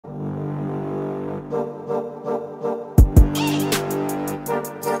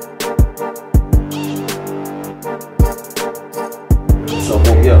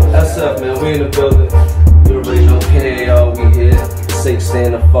building. You already know KAR, we here. Passaic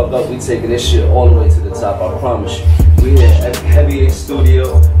stand the fuck up. We taking this shit all the way to the top, I promise you. We here at Heavy X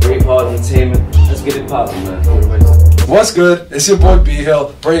Studio, BraveHeartEnt Entertainment. Let's get it poppin', man. What's good? It's your boy B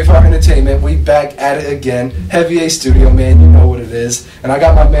Hill, BraveHeartEnt Entertainment. We back at it again. Heavy X Studio, man. You know what it is. And I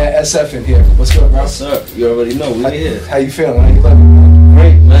got my man SF in here. What's good, bro? What's up? You already know. We here. How you feeling? How you living?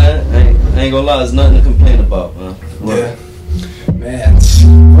 Great, man. I ain't gonna lie. There's nothing to complain about, man. Yeah. Man,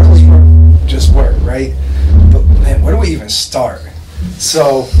 work, just work, right? But man, where do we even start?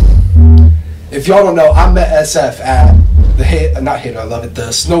 So, if y'all don't know, I met SF at the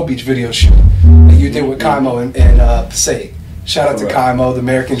the Snow Beach video shoot that you did with Kaimo in Passaic. Shout out to Kaimo, the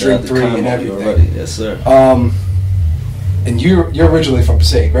American Dream 3 and everything. Already. Yes, sir. And you're originally from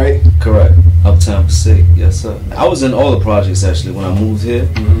Passaic, right? Correct. Uptown Passaic. Yes, sir. I was in all the projects actually when I moved here.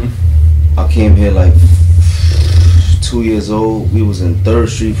 I came here like 2 years old. We was in 3rd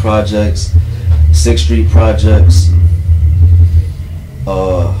Street projects, 6th Street projects,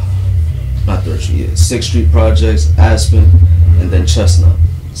 not 3rd Street, 6th Street projects, Aspen, and then Chestnut.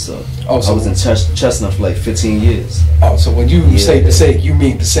 So, I was in Chestnut for like 15 years. Oh, so when you say Passaic, you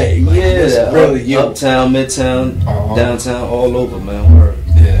mean Passaic? Like, yeah, really you. Uptown, Midtown, downtown, all over, man. Word.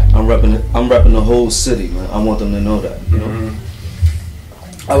 Yeah, I'm repping the whole city, man. I want them to know that. You know.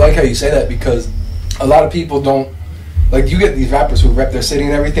 I like how you say that because a lot of people don't. Like, you get these rappers who rep their city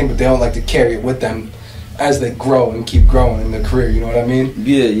and everything, but they don't like to carry it with them as they grow and keep growing in their career, you know what I mean?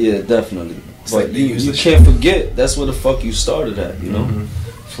 Yeah, definitely. It's but like you can't forget, that's where the fuck you started at, you know?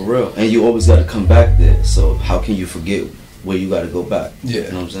 For real. And you always got to come back there, so how can you forget where you got to go back? Yeah.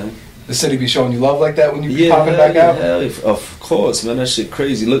 You know what I'm saying? The city be showing you love like that when you be popping back out? Yeah, of course, man. That shit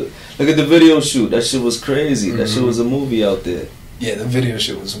crazy. Look at the video shoot. That shit was crazy. That shit was a movie out there. Yeah, the video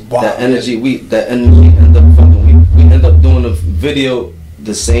shoot was wild. That energy ended up fucking, we ended up doing a video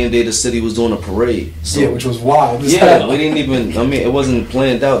the same day the city was doing a parade. So, yeah, which was wild. Yeah, we didn't even, I mean, it wasn't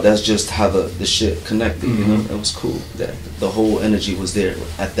planned out. That's just how the shit connected, you know? It was cool. That the whole energy was there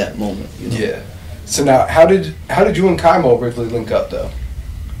at that moment, you know? Yeah. So now, how did you and Kaimo originally link up, though?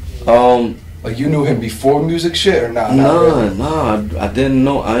 Like, you knew him before music shit, or not? Nah, I didn't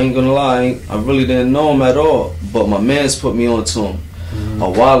know. I ain't gonna lie. I really didn't know him at all. But my mans put me on to him a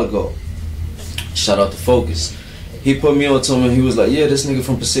while ago. Shout out to Focus. He put me on to him and he was like, yeah, this nigga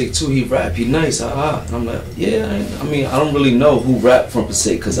from Passaic too, he rap, he nice, And I'm like, yeah, I mean, I don't really know who rap from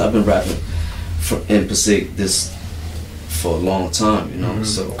Passaic because I've been rapping in Passaic for a long time, you know?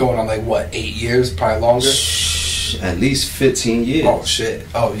 So going on like, what, 8 years, probably longer? At least 15 years. Oh, shit.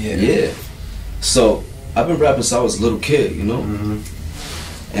 Oh, yeah. Yeah. So I've been rapping since I was a little kid, you know?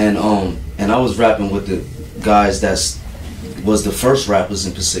 And I was rapping with the guys was the first rappers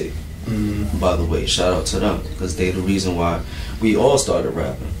in Passaic. By the way, shout out to them because they the reason why we all started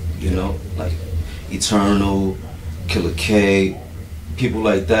rapping, you know, like Eternal, Killer K, people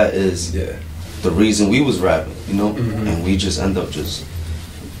like that is the reason we was rapping, you know, and we just end up just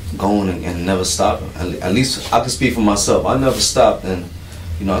going and never stopping. At least I can speak for myself. I never stopped, and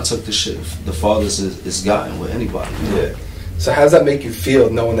you know, I took the shit the farthest it's gotten with anybody. You know? Yeah. So how does that make you feel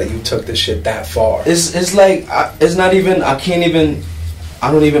knowing that you took this shit that far? It's like it's not even. I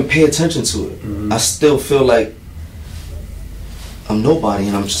don't even pay attention to it. I still feel like I'm nobody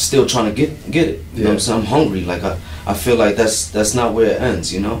and I'm just still trying to get it. You know what I'm saying? I'm hungry. Like I feel like that's not where it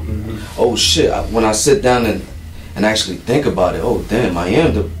ends, you know? Oh shit, when I sit down and actually think about it, oh damn, I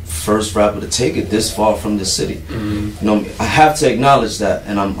am the first rapper to take it this far from the city. You know, I have to acknowledge that,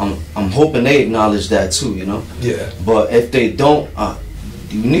 and I'm hoping they acknowledge that too, you know? Yeah. But if they don't,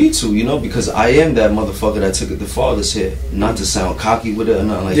 you need to, you know, because I am that motherfucker that took it the farthest here. Not to sound cocky with it or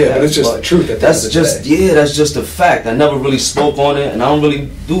nothing like that. Yeah, but it's just the truth. That's just that's just a fact. I never really spoke on it, and I don't really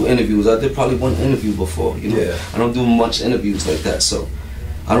do interviews. I did probably one interview before, you know. Yeah. I don't do much interviews like that, so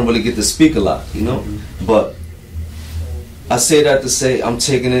I don't really get to speak a lot, you know. But I say that to say I'm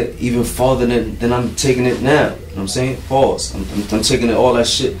taking it even farther than I'm taking it now. You know what I'm saying? Pause. I'm taking it all that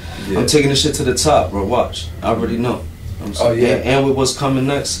shit. Yeah. I'm taking the shit to the top, bro. Watch. I already know. Oh yeah, and with what's coming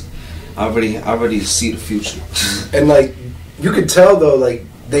next, I already see the future. And like, you could tell though, like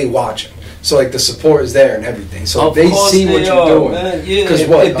they watching, so like the support is there and everything. So if they see what you're doing, man. Yeah. Because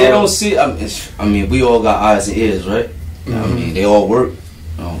if they don't see, I mean, we all got eyes and ears, right? I mean, they all work.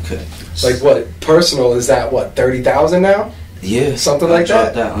 Okay. Like what? Personal is that what? 30,000 now? Yeah, something like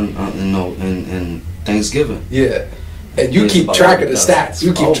that. I dropped that in Thanksgiving. Yeah. And you keep track of the stats.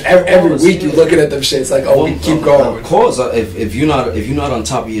 You keep every week you looking at them shits like, oh, we keep going. Of course, if you're not on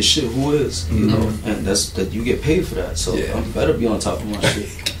top of your shit, who is? You know, and that you get paid for that. So I better be on top of my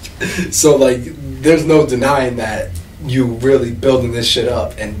shit. So like, there's no denying that you really building this shit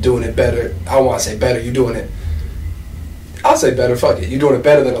up and doing it better. I don't want to say better. You're doing it. I'll say better. Fuck it. You're doing it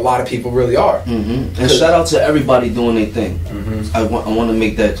better than a lot of people really are. And shout out to everybody doing their thing. I want to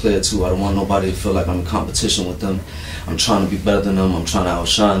make that clear too. I don't want nobody to feel like I'm in competition with them. I'm trying to be better than them. I'm trying to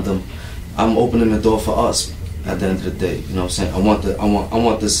outshine them. I'm opening the door for us. At the end of the day, you know what I'm saying? I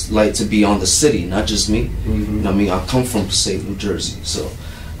want this light to be on the city, not just me. You know what I mean? I come from Passaic, New Jersey, so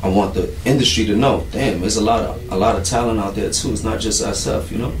I want the industry to know. Damn, there's a lot of talent out there too. It's not just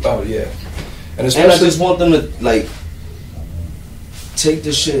SF, you know? Oh yeah. And I just want them to like take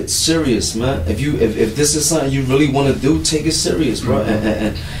this shit serious, man. If this is something you really want to do, take it serious, bro.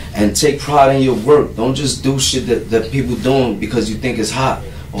 And take pride in your work. Don't just do shit that people doing because you think it's hot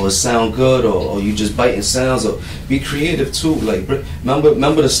or it sound good or you just biting sounds. Or be creative too. Like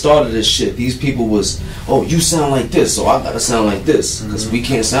remember the start of this shit. These people was, oh, you sound like this, so I gotta sound like this because we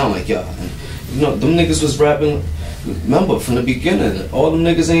can't sound like y'all. And, you know, them niggas was rapping. Remember from the beginning, all them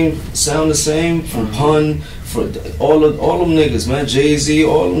niggas ain't sound the same. From Pun, for all them niggas, man. Jay-Z,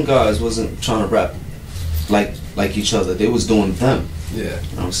 all them guys wasn't trying to rap like each other. They was doing them. Yeah, you know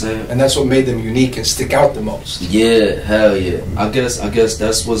what I'm saying? And that's what made them unique and stick out the most. Yeah, hell yeah. I guess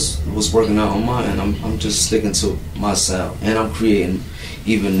that's what's working out on mine. I'm just sticking to my sound, and I'm creating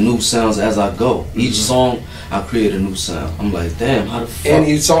even new sounds as I go. Each song, I create a new sound. I'm like, damn, how the fuck? And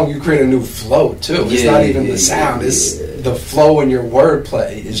each song, you create a new flow too. It's not even the sound. It's the flow in your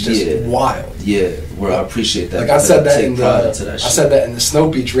wordplay is just wild. Yeah, where I appreciate that. Like I said that in the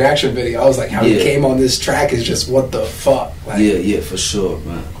Snow Beach reaction video. I was like, how he came on this track is just what the fuck. Like, yeah, for sure,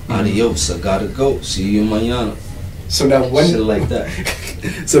 man. Adios, I gotta go. See you mañana. So now when shit like that.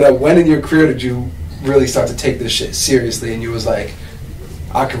 So now when in your career did you really start to take this shit seriously and you was like,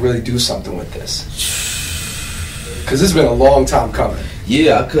 I could really do something with this? Because it's been a long time coming.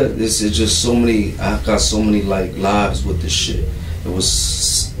 Yeah, I could. This is just so many. I got so many like lives with this shit. I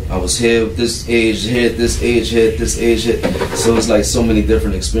was here at this age, here at this age, here at this age. So it's like so many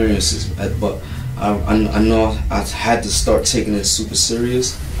different experiences. But I know I had to start taking it super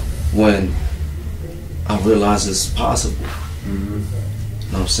serious when I realized it's possible. You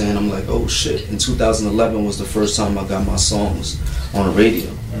know what I'm saying? I'm like, oh shit. In 2011 was the first time I got my songs on the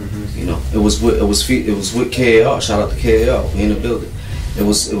radio. You know, it was with KAR. Shout out to KAR. We in the building. It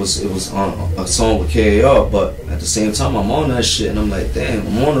was on a song with KAR, but at the same time I'm on that shit and I'm like, damn,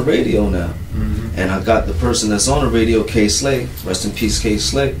 I'm on the radio now. And I got the person that's on the radio, KaySlay, rest in peace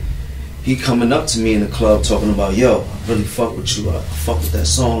KaySlay. He coming up to me in the club talking about, yo, I really fuck with you. I fuck with that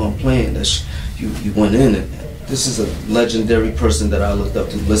song I'm playing. That you went in it. This is a legendary person that I looked up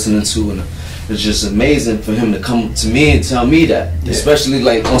to, listening to, and it's just amazing for him to come to me and tell me that, especially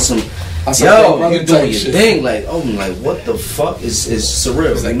like on some, yo, you doing your thing, like, oh, I'm like, what the fuck is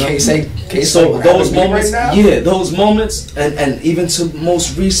surreal? It's like, KaySlay, so those moments, those moments, and even to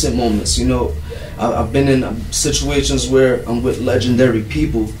most recent moments, you know, I've been in situations where I'm with legendary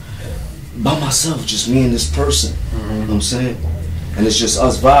people by myself, just me and this person. You know what I'm saying? And it's just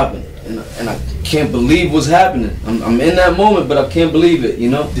us vibing. And I can't believe what's happening. I'm in that moment, but I can't believe it, you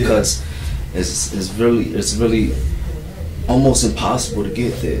know, because it's really almost impossible to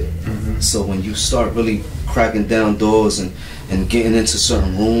get there. So when you start really cracking down doors and getting into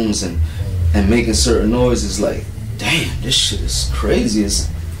certain rooms and making certain noises, like, damn, this shit is crazy. It's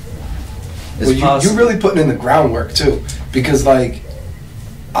well, you're really putting in the groundwork too, because like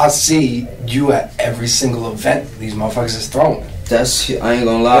I see you at every single event these motherfuckers is throwing. I ain't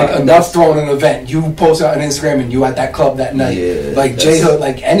gonna lie. Like Enuff throwing an event. You post out on Instagram and you at that club that night. Yeah, like J Hood,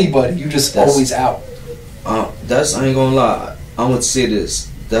 like anybody, you just always out. I ain't gonna lie. I would say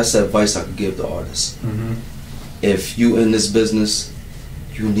this. That's advice I could give to artists. If you in this business,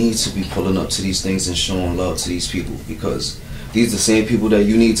 you need to be pulling up to these things and showing love to these people, because these are the same people that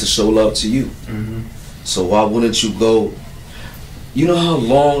you need to show love to you. So why wouldn't you go? You know how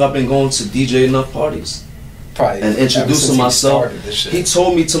long I've been going to DJ Enuff parties? Probably and introducing myself. He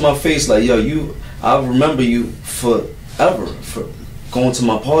told me to my face, like, yo, I remember you forever for going to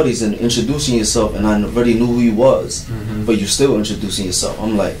my parties and introducing yourself, and I already knew who you was, but you still introducing yourself.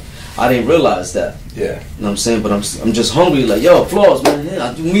 I'm like, I didn't realize that. Yeah. You know what I'm saying? But I'm just hungry, like, yo, Floss, man, yeah,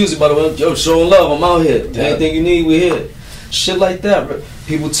 I do music, by the way. Yo, showing love, I'm out here. Yeah. Anything you need, we here. Shit like that.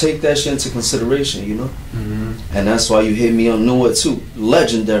 People take that shit into consideration, you know? And that's why you hear me on Nowhere too.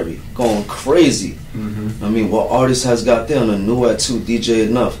 Legendary, going crazy. I mean, what artist has got there on the Nowhere too? DJ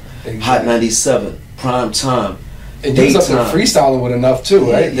Enuff, Hot 97, Prime Time. And you was up there freestyling with Enuff too,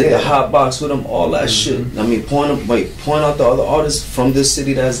 right? Did the hotbox with him, all that shit. I mean, point out the other artists from this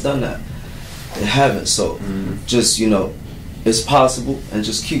city that has done that. They haven't, so just, you know, it's possible, and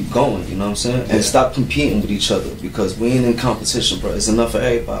just keep going, you know what I'm saying? And stop competing with each other, because we ain't in competition, bro. It's enough for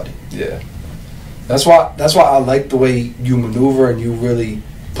everybody. Yeah. That's why I like the way you maneuver and you really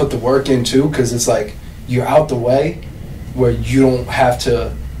put the work in too, because it's like you're out the way where you don't have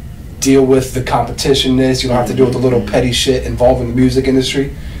to deal with the competitionness, you don't have to deal with the little petty shit involving the music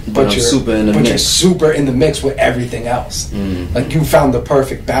industry. But you're super in the mix. You're super in the mix with everything else. Like you found the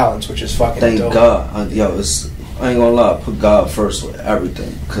perfect balance, which is fucking dope. Thank God. Yo, I ain't gonna lie, put God first with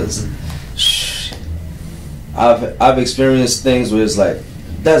everything, because I've experienced things where it's like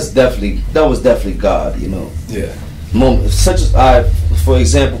that was definitely God, you know. Yeah. Moments such as for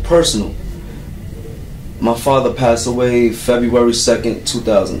example, personal. My father passed away February 2nd,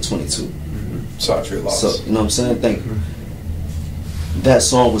 2022. Sorry for your loss. So you know what I'm saying? Thank you. That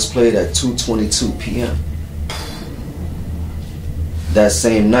song was played at 2:22 p.m. That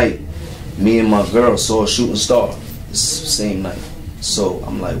same night, me and my girl saw a shooting star. Same night. So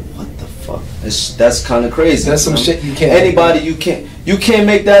I'm like, what the fuck? That's kind of crazy. That's some shit you can't. Anybody, you can't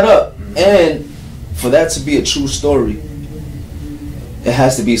make that up. And for that to be a true story, it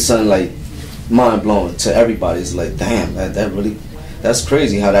has to be something like mind blowing to everybody. It's like, damn, that's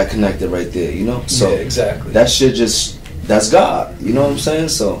crazy how that connected right there, you know? So yeah, exactly. That shit that's God, you know what I'm saying?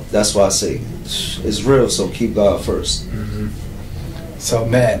 So that's why I say it's real, so keep God first. So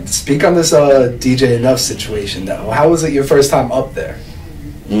man, speak on this DJ Enuff situation though. How was it your first time up there?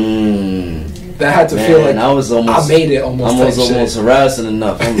 That had to feel like I made it almost. I was almost harassing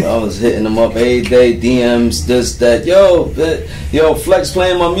Enuff. I was hitting him up every day, DMs, this, that. Yo, Flex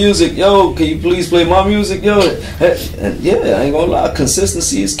playing my music. Yo, can you please play my music? Yo, and yeah, I ain't gonna lie,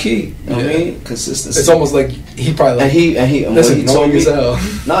 consistency is key. You know what I mean? Consistency. It's almost like he probably like, and he told me,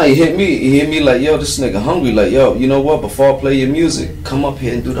 nah, he hit me like, yo, this nigga hungry. Like, yo, you know what? Before I play your music, come up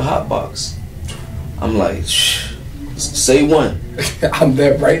here and do the hotbox. I'm like, shh, say one. I'm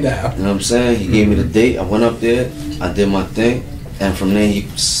there right now. You know what I'm saying? He gave me the date. I went up there. I did my thing, and from there he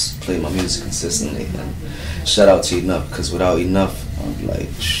played my music consistently. And shout out to Enuff, because without Enuff, I'm like,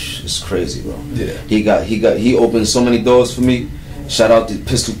 it's crazy, bro. Yeah. He opened so many doors for me. Shout out to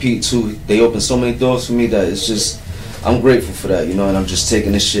Pistol Pete too. They opened so many doors for me that it's just, I'm grateful for that, you know. And I'm just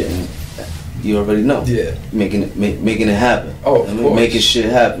taking this shit, and you already know, making it happen. Oh, of course. Making shit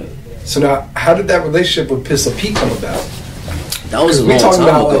happen. So now, how did that relationship with Pistol Pete come about? That was a long time ago. We talking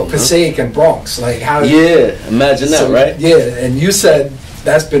about like Passaic and Bronx, like how? Yeah, imagine that, right? Yeah, and you said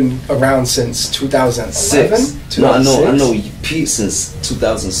that's been around since 2006. No, I know Pete since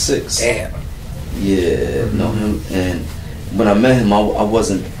 2006. Damn. Yeah, know him, and when I met him, I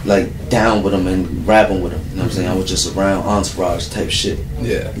wasn't like down with him and rapping with him. You know what I'm saying? I was just around entourage type shit.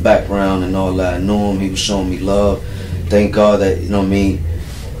 Yeah. Background and all that. I knew him. He was showing me love. Thank God that, you know what I mean.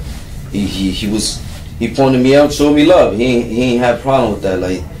 He pointed me out, showed me love. He ain't had a problem with that,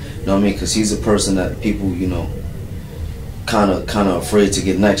 like, you know what I mean? Because he's a person that people, you know, kind of afraid to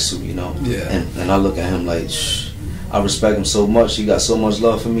get next to, you know. Yeah. And I look at him like, I respect him so much. He got so much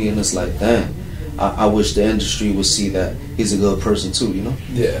love for me, and it's like, damn. I wish the industry would see that he's a good person too, you know.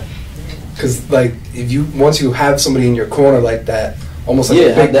 Yeah. Because like once you have somebody in your corner like that, almost like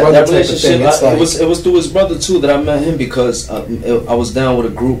a big brother that relationship. It was through his brother too that I met him, because I was down with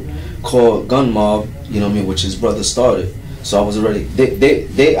a group called Gun Mob, you know what I mean, which his brother started. So I was already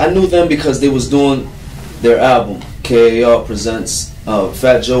I knew them because they was doing their album KAR presents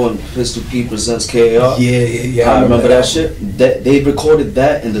Fat Joe and Pistol Pete presents KAR. Yeah. I remember that shit. They recorded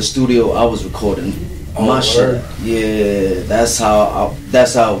that in the studio I was recording my shit. Yeah, that's how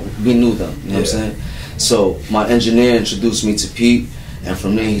we knew them. You know what I'm saying? So my engineer introduced me to Pete, and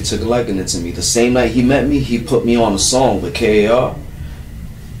from there he took a liking to me. The same night he met me, he put me on a song with KAR.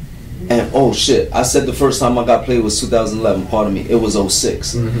 And oh shit, I said the first time I got played was 2011, pardon me, it was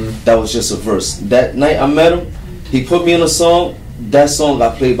 06. That was just a verse. That night I met him, he put me on a song, that song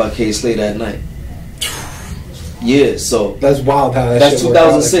got played by KaySlay that night. Yeah, so that's wild how that's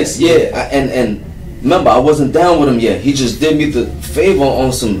 2006, and remember, I wasn't down with him yet. He just did me the favor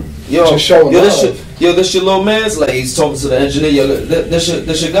on some, this your little man's, like he's talking to the engineer, yo,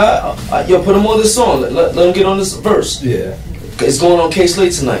 this your guy, yo, put him on this song, let him get on this verse. Yeah. It's going on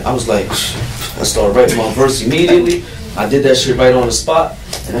KaySlay tonight. I was like, I started writing my verse immediately. I did that shit right on the spot,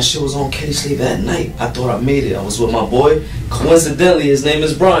 and that shit was on KaySlay that night. I thought I made it. I was with my boy. Coincidentally, his name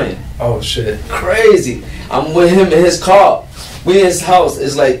is Brian. Oh shit. Crazy. I'm with him in his car. We in his house.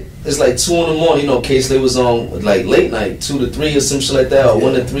 It's like 2 in the morning. You know, KaySlay was on like late night, 2 to 3 or some shit like that, or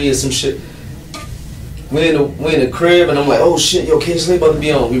 1 to 3 or some shit. We in the crib, and I'm like, oh shit, yo, KaySlay about to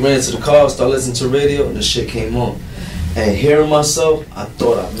be on. We ran to the car, started listening to radio, and the shit came on. And hearing myself, I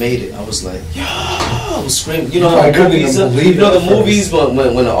thought I made it. I was like, yeah, I was screaming. You know I how couldn't movies, even believe you know it the movies when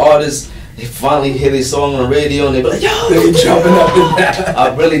the artists, they finally hear their song on the radio and they be like, yo, they jumping up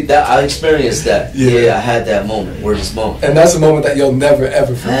and down. I experienced that. Yeah. I had that moment, wordless moment. And that's a moment that you'll never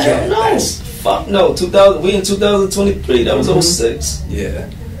ever forget. No, fuck no. 2000, we in 2023. That was 06. Yeah.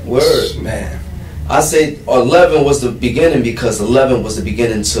 Word. Man. I say 11 was the beginning because 11 was the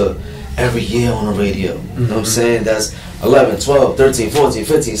beginning to every year on the radio. You know what I'm saying? That's 11, 12, 13, 14,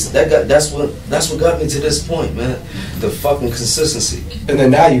 15. That's what got me to this point, man. The fucking consistency. And then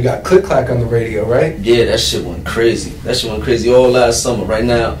now you got Click Clack on the radio, right? Yeah, that shit went crazy. That shit went crazy all last summer. Right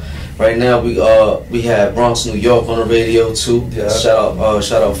now we had Bronx, New York on the radio too. Yeah. Shout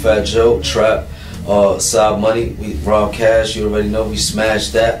out Fat Joe, Trap, Side Money, Raw Cash. You already know we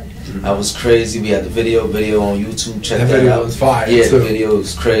smashed that. That was crazy. We had the video on YouTube. Check that out. The video was fire. Yeah, too. the video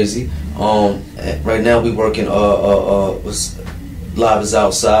was crazy. Right now we working Live is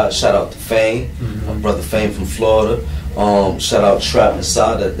Outside. Shout out to Fame, my brother Fame from Florida. Shout out Trap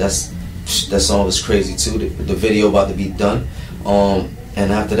Inside. That song was crazy too. The video about to be done.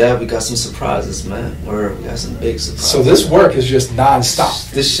 And after that we got some surprises, man. We got some big surprises. So this work is just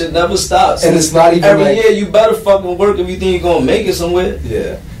non-stop. This shit never stops. And it's not even every year you better fucking work if you think you're gonna make it somewhere.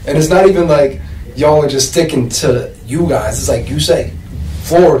 Yeah. And it's not even like y'all are just sticking to you guys. It's like you say,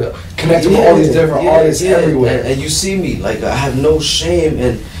 Florida, connecting with all these different artists everywhere. And you see me, like I have no shame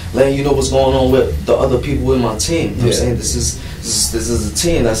in letting you know what's going on with the other people in my team. You know what I'm saying? This is a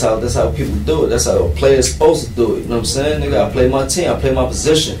team. That's how people do it. That's how a player's supposed to do it. You know what I'm saying? Nigga, I play my team. I play my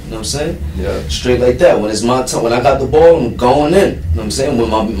position. You know what I'm saying? Yeah. Straight like that. When it's my time, when I got the ball, I'm going in. You know what I'm saying?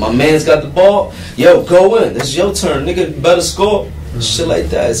 When my man's got the ball, yo, go in. This is your turn, nigga. You better score. Shit like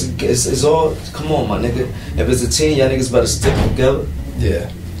that. It's all. Come on, my nigga. If it's a team, y'all niggas better stick together.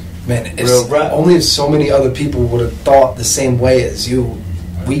 Yeah. Man, it's Real rap. only if so many other people would have thought the same way as you,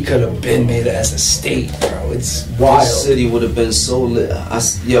 we could have been made it as a state, bro. It's wild. This city would have been so lit.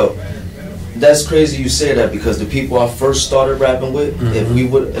 Yo, that's crazy you say that because the people I first started rapping with, if we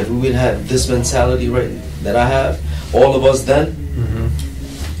would have this mentality right that I have, all of us then,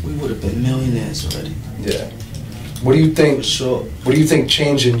 we would have been millionaires already. Yeah. What do you think? For sure. What do you think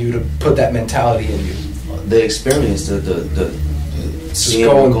changed in you to put that mentality in you? The experience, the just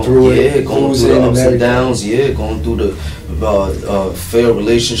going through it, going through the ups and downs, going through the failed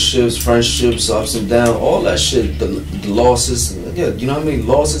relationships, friendships, ups and downs, all that shit, the losses. Yeah, you know how many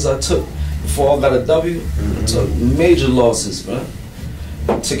losses I took before I got a W? I took major losses, man.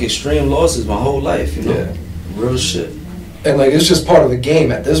 I took extreme losses my whole life, you know, real shit. And like it's just part of the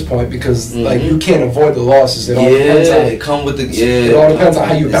game at this point because like you can't avoid the losses. It all depends on it come with the It all depends on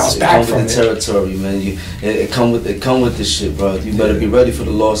how you bounce back from it. It come with the territory, man. It come with the shit, bro. You better be ready for the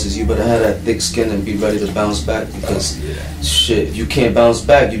losses. You better have that thick skin and be ready to bounce back because shit, if you can't bounce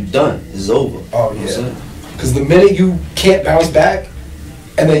back, you're done. It's over. Oh yeah. Because the minute you can't bounce back,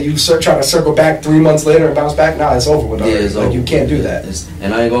 and then you try to circle back 3 months later and bounce back, nah, it's over with. Yeah, it's over. You can't do that.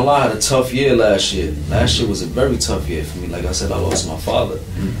 And I ain't gonna lie, I had a tough year last year. Last year was a very tough year for me. Like I said, I lost my father,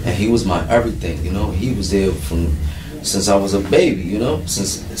 and he was my everything. You know, he was there since I was a baby. You know,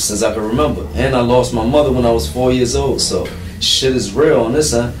 since I can remember. And I lost my mother when I was 4 years old. So shit is real on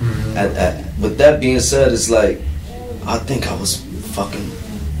this end. With that being said, it's like I think I was fucking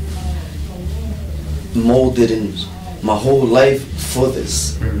molded in my whole life for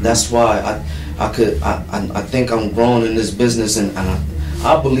this. That's why I think I'm growing in this business, and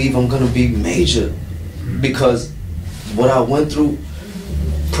I believe I'm gonna be major because what I went through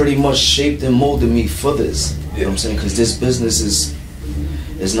pretty much shaped and molded me for this. You know what I'm saying? Because this business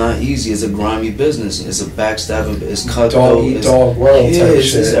is not easy. It's a grimy business. It's a backstabbing. It's cutthroat. Dog eat dog world. Yeah,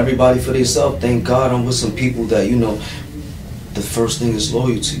 it's everybody for themselves. Thank God I'm with some people that the first thing is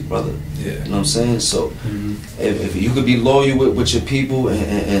loyalty, brother. Yeah. You know what I'm saying? So if you could be loyal with your people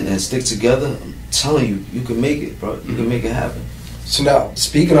and stick together, I'm telling you, you can make it, bro. You can make it happen. So now,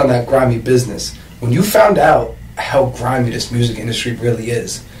 speaking on that grimy business, when you found out how grimy this music industry really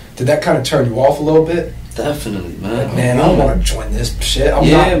is, did that kind of turn you off a little bit? Definitely, man. Like, man, I don't want to join this shit. I'm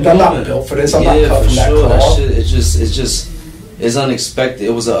not built for this. I'm not cut from that cloth. That shit, it's unexpected.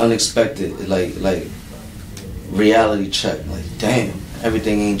 It was an unexpected, like reality check. Like, damn,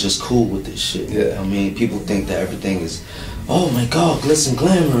 everything ain't just cool with this shit. Yeah. I mean, people think that everything is, oh my God, glitz and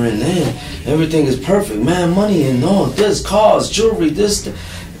glamour, and then everything is perfect, man. Money and all this, cars, jewelry, this.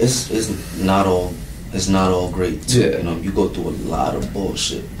 It's not all. It's not all great too. Yeah. You know, you go through a lot of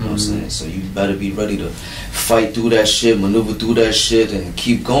bullshit. You know what I'm saying? So you better be ready to fight through that shit, maneuver through that shit, and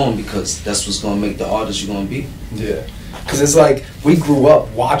keep going because that's what's gonna make the artist you're gonna be. Yeah. Because it's like we grew up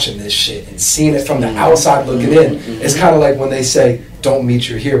watching this shit and seeing it from the outside looking in. It's kind of like when they say, don't meet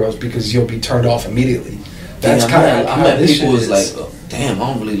your heroes because you'll be turned off immediately. That's kind of how this shit is. Like, oh, damn, I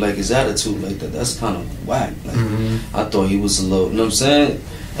don't really like his attitude like that. That's kind of whack. Like, I thought he was a little, you know what I'm saying?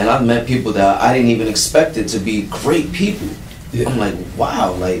 And I've met people that I didn't even expect it to be great people. Yeah. I'm like,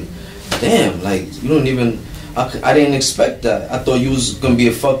 wow, like, damn, like, you don't even, I didn't expect that. I thought you was gonna be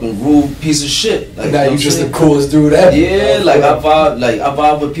a fucking rude piece of shit. Like, now you just the coolest dude ever. Yeah, like I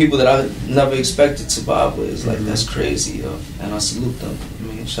vibe with people that I never expected to vibe with. It's like, that's crazy, yo. And I salute them. I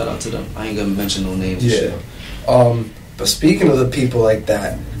mean, shout out to them. I ain't gonna mention no names. Yeah. But speaking of the people like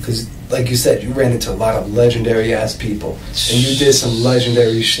that, because like you said, you ran into a lot of legendary ass people, and you did some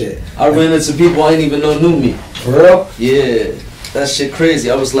legendary shit. I ran into people I didn't even know knew me. For real? Yeah, that shit crazy.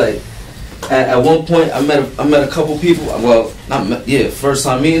 I was like, at one point, I met a couple people. Well, first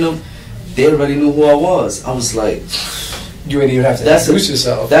time meeting them, they already knew who I was. I was like, you didn't even have to introduce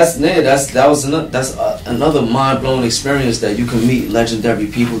yourself. That's another mind blowing experience, that you can meet legendary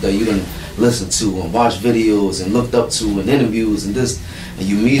people that you didn't listen to and watch videos and looked up to and interviews and this, and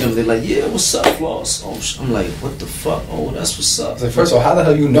you meet them, they're like, yeah, what's up, Floss? Oh, I'm like, what the fuck? Oh, that's what's up. Like, first of all, how the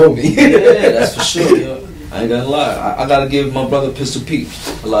hell you know me? Yeah, that's for sure, yo. I ain't gonna lie. I gotta give my brother Pistol Pete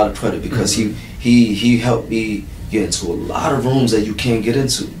a lot of credit, because he helped me get into a lot of rooms that you can't get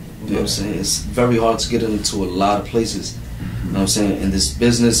into. You know what I'm saying? It's very hard to get into a lot of places. You know what I'm saying? And this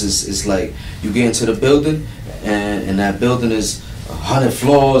business is like, you get into the building, and that building is 100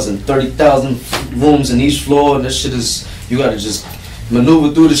 floors and 30,000 rooms in each floor, and that shit is, you gotta just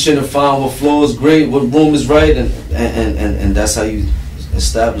maneuver through the shit and find what floor is great, what room is right, and that's how you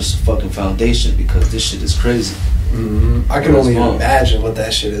establish a fucking foundation, because this shit is crazy. I can only imagine what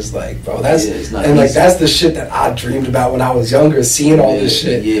that shit is like, bro. That's it's not and easy. Like that's the shit that I dreamed about when I was younger, seeing all this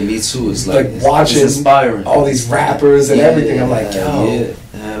shit. Yeah, me too. It's like watching it's inspiring. All these rappers and everything. I'm like, yo,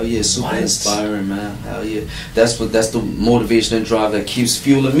 hell yeah, super inspiring, man. Hell yeah, that's the motivation and drive that keeps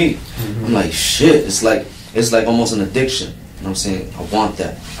fueling me. I'm like, shit. It's like almost an addiction. You know what I'm saying? I want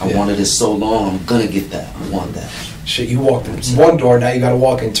that. I wanted it so long. I'm gonna get that. I want that. Shit, you walked in one door, now you gotta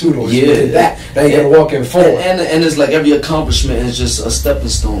walk in two doors. Yeah. You did that, now you gotta walk in four. And it's like every accomplishment is just a stepping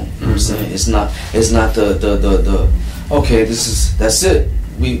stone. You know what I'm saying? It's not the okay, that's it.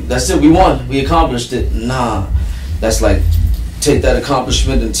 We won. We accomplished it. Nah. That's like, take that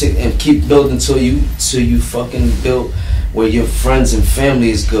accomplishment and keep building till you fucking build where your friends and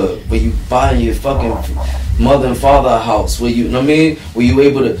family is good, where you buy your fucking mother and father a house, where you know what I mean, where you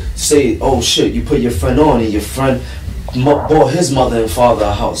able to say, oh shit, you put your friend on and your friend bought his mother and father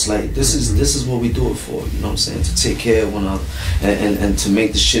a house. Like, this is what we do it for, you know what I'm saying, to take care of one another and to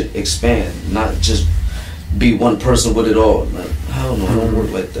make the shit expand, not just be one person with it all. Like, I don't know, it don't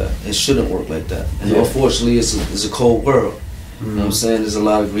work like that. It shouldn't work like that. And unfortunately, it's a cold world. You know what I'm saying? There's a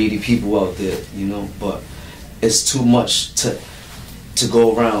lot of greedy people out there, you know, but it's too much to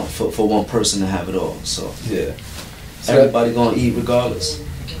go around for one person to have it all. So everybody gonna eat regardless.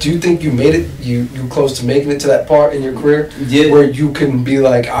 Do you think you made it? You close to making it to that part in your career where you can be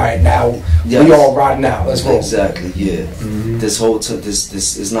like, all right, now we all riding out. Let's roll. Exactly. Yeah. This whole this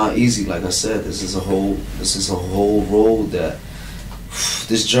is not easy. Like I said, this is a whole road that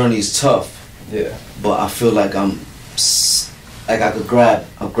this journey is tough. Yeah. But I feel like I could grab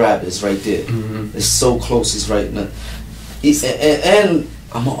it. It's right there. It's so close. It's right now. And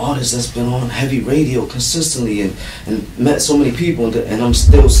I'm an artist that's been on heavy radio consistently and met so many people, and I'm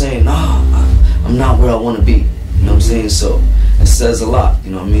still saying, nah, I'm not where I want to be. You know what I'm saying? So it says a lot.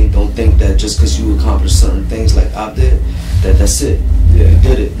 You know what I mean? Don't think that just because you accomplish certain things like I did, that's it. Yeah. You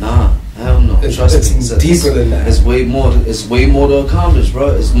did it. Nah. Hell no. Trust me. It's deeper than that. It's way more. It's way more to accomplish,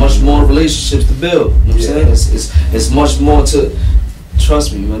 bro. It's much more relationships to build. You know what I'm saying? It's much more to.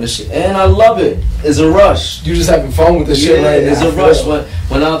 Trust me, man. This shit, and I love it. It's a rush. You just having fun with this shit right now. It's a rush.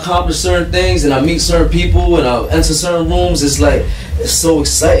 When I accomplish certain things and I meet certain people and I enter certain rooms, it's like, it's so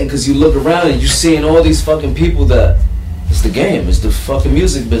exciting because you look around and you're seeing all these fucking people that. It's the game. It's the fucking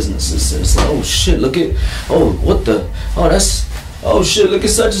music business. It's like, oh shit, look at, oh shit, look at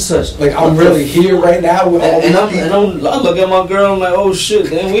such and such. Like, I'm really here right now with all these people. I look at my girl, I'm like, oh shit,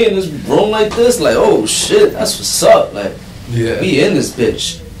 then we in this room like this, like, oh shit, that's what's up. Like, we in this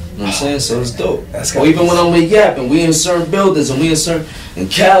bitch. You know what I'm saying? So it's dope. Or even when I'm with Yap and we in certain buildings and we in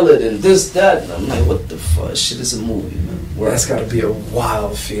Khaled and this, that, and I'm like, what the fuck? Shit is a movie, man. That's gotta be a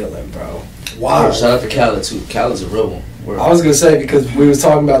wild feeling, bro. Wow. Shout out to Khaled too. Khaled's a real one. I was gonna say, because we was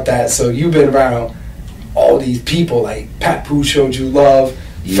talking about that, so you've been around all these people, like Pat Pooh showed you love,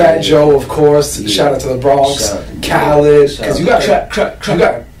 Fat Joe, of course, shout out to the Bronx, Khaled, because you got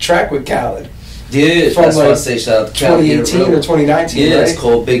track with Khaled. Yeah, from that's like why I say shout out to Cali. 2018 or 2019. Yeah, right? it's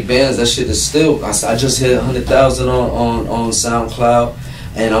called Big Bands. That shit is still. I just hit 100,000 on SoundCloud,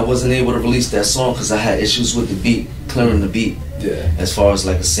 and I wasn't able to release that song because I had issues with the beat, clearing the beat. Yeah. As far as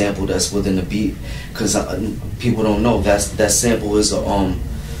like a sample that's within the beat, because people don't know that sample is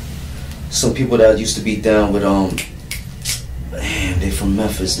some people that used to be down with damn, they from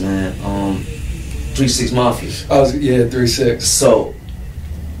Memphis, man. 3-6 Mafia. Oh yeah, 3-6. So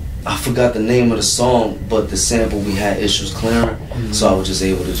I forgot the name of the song, but the sample we had issues clearing, so I was just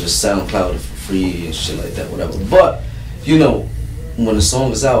able to just SoundCloud it for free and shit like that, whatever. But you know, when the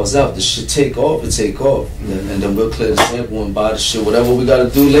song is out, it's out. The shit take off, and then we'll clear the sample and buy the shit. Whatever we gotta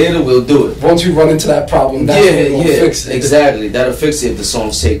do later, we'll do it. Once you run into that problem, that's when we'll fix it. Exactly. That'll fix it if the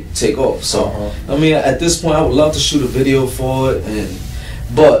songs take off. So I mean, at this point, I would love to shoot a video for it,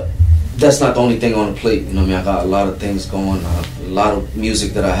 but that's not the only thing on the plate. You know what I mean? I got a lot of things going on, a lot of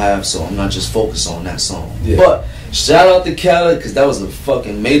music that I have, so I'm not just focused on that song. Yeah. But shout out to Khaled, because that was a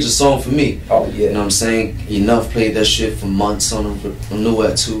fucking major song for me. Oh yeah. You know what I'm saying? Enuff played that shit for months on a new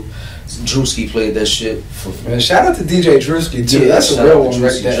at too. Drewski played that shit for. Man, shout out to DJ Drewski too. Yeah, that's a real one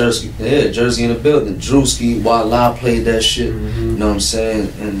right there. Jersey in the building. Drewski, Walla played that shit. You know what I'm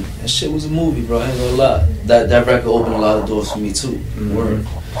saying? And that shit was a movie, bro. I ain't gonna lie. That record opened a lot of doors for me too. Word.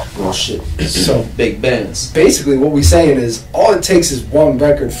 Real shit. So big bands. Basically, what we're saying is all it takes is one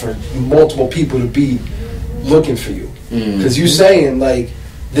record for multiple people to be looking for you. Because you saying like,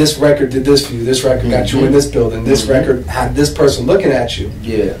 this record did this for you. This record got you in this building. This record had this person looking at you.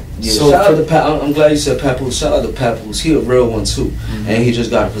 Yeah. So shout out to I'm glad you said Papoose. Shout out to Papoose. He a real one too, and he just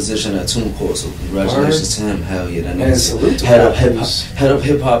got a position at TuneCore. So congratulations to him. Hell yeah, that nigga. Salute to head up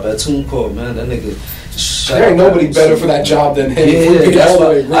hip hop at TuneCore, man. That nigga. There ain't nobody better for that job than him. Yeah, that's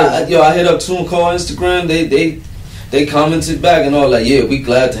why. I hit up TuneCore Instagram. They commented back and all like, yeah, we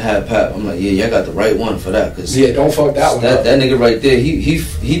glad to have Pap. I'm like, yeah, y'all got the right one for that. Cause yeah, don't fuck that one up. That nigga right there,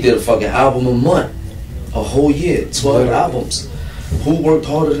 he did a fucking album a month, a whole year, 12 albums. Who worked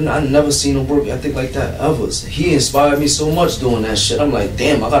harder than I never seen him work ethic like that ever. He inspired me so much doing that shit. I'm like,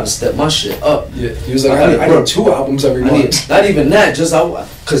 damn, I gotta step my shit up. Yeah, he was like, I need 2 albums every month. Not even that, just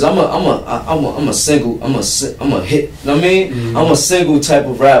cause I'm a single, I'm a hit. You know what I mean? I'm a single type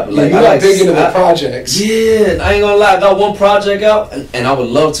of rapper. Like, you got big into the projects. Yeah, I ain't gonna lie. I got one project out, and I would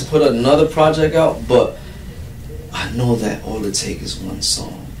love to put another project out, but I know that all it takes is one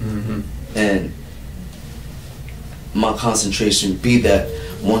song, and my concentration be that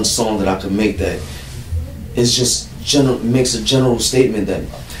one song that I could make that is just makes a general statement that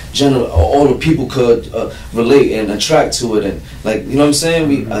all the people could relate and attract to it, and like, you know what I'm saying,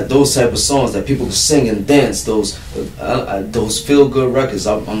 we those type of songs that people can sing and dance, those feel good records.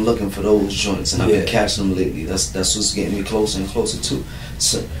 I'm looking for those joints, and I've been catching them lately. That's what's getting me closer and closer to.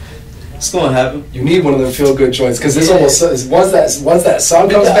 So it's gonna happen. You need one of them feel good joints, because it's almost once that song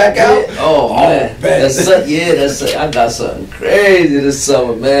comes back out. Oh man, that's I got something crazy this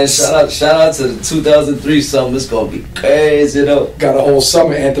summer, man. Shout out to the 2003 summer. It's gonna be crazy though. Got a whole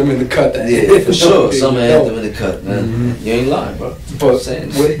summer anthem in the cut. For sure, summer anthem in the cut, man. You ain't lying, bro. But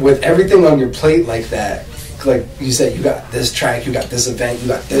with everything on your plate like that, like you said, you got this track, you got this event, you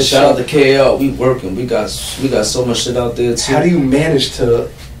got this. Shout out to KL. We working. We got so much shit out there too. How do you manage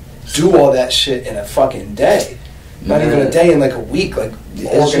to do all that shit in a fucking day? Not even a day, in like a week. Like,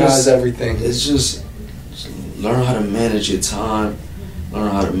 organize everything. It's just learn how to manage your time, learn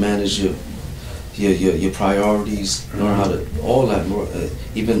how to manage your priorities, learn how to all that, bro.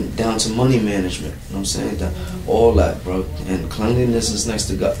 Even down to money management. You know what I'm saying? All that, bro. And cleanliness is next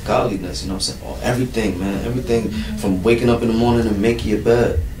to godliness. You know what I'm saying? Everything, man. Everything from waking up in the morning and making your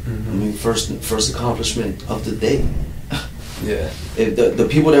bed. I mean, first accomplishment of the day. Yeah. If the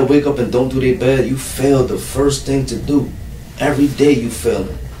people that wake up and don't do their bed, you fail the first thing to do. Every day you fail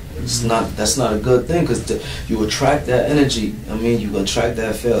it. That's not a good thing, because you attract that energy. I mean, you attract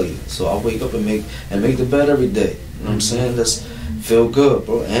that failure. So I wake up and make the bed every day. You know what I'm saying? That's feel good,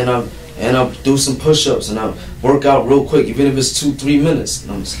 bro. And I do some push-ups, and I work out real quick, even if it's 2-3 minutes.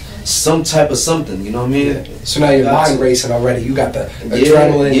 Some type of something, you know what I mean? Yeah. So now your mind racing already. You got the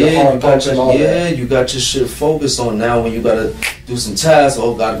adrenaline, your heart pumping, all that. Yeah, you got your shit focused on now. When you gotta do some tasks,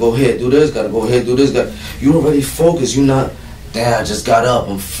 gotta go ahead, do this, gotta go ahead, do this. You already focused. You not, damn, I just got up,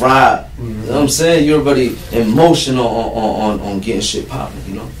 I'm fried. You know what I'm saying? You're already emotional on getting shit popping,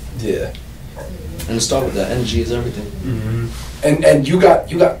 you know? Yeah. And to start with that, energy is everything. And you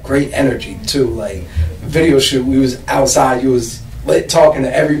got great energy too. Like, video shoot, we was outside, you was lit, talking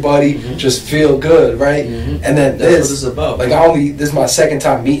to everybody, just feel good, right? And then that's what it's about. Like, this is my second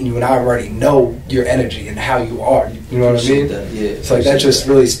time meeting you, and I already know your energy and how you are. You know what I mean? Yeah. So like, that just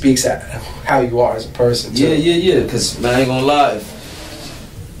really speaks at how you are as a person too. Yeah. Because, man, I ain't gonna lie.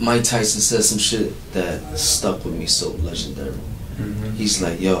 Mike Tyson said some shit that stuck with me so legendary. He's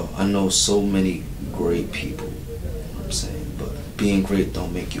like, yo, I know so many great people, you know what I'm saying, but being great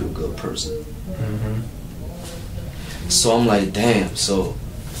don't make you a good person. So I'm like, damn, so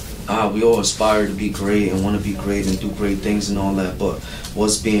we all aspire to be great and want to be great and do great things and all that, but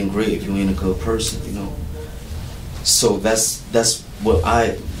what's being great if you ain't a good person, you know? So that's what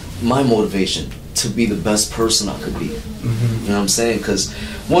my motivation, to be the best person I could be. You know what I'm saying? Because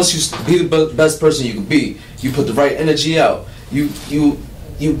once you be the best person you could be, you put the right energy out, you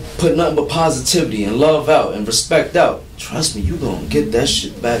put nothing but positivity and love out and respect out. Trust me, you gonna get that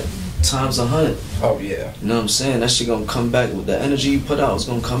shit back times 100. Oh yeah. You know what I'm saying? That shit gonna come back with the energy you put out. It's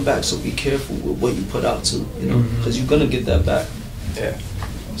gonna come back. So be careful with what you put out too. You know, because you're gonna get that back. Yeah.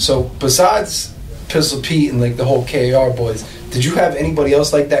 So besides Pistol Pete and like the whole KAR boys, did you have anybody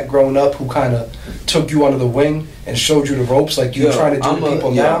else like that growing up who kind of took you under the wing and showed you the ropes like you trying to do to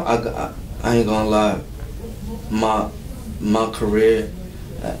people now? I ain't gonna lie. My career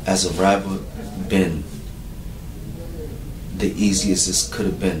as a rapper been the easiest it could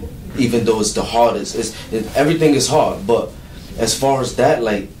have been. Even though it's the hardest, everything is hard. But as far as that,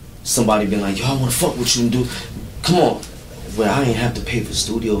 like somebody been like, yo, I wanna fuck with you and do, come on, where I ain't have to pay for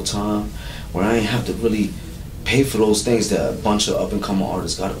studio time, where I ain't have to really pay for those things that a bunch of up and coming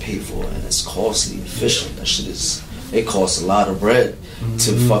artists gotta pay for, and it's costly, efficient. That shit it costs a lot of bread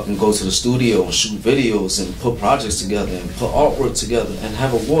to fucking go to the studio and shoot videos and put projects together and put artwork together and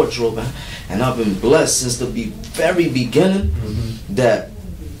have a wardrobe. And I've been blessed since the very beginning that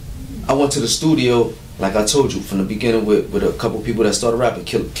I went to the studio, like I told you, from the beginning with a couple people that started rapping,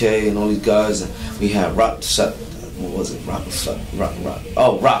 Killer K and all these guys, and we had what was it?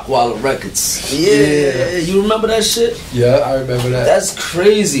 Rockwilder Records. Yeah, you remember that shit? Yeah, I remember that. That's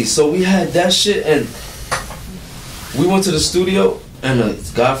crazy. So we had that shit, and we went to the studio, and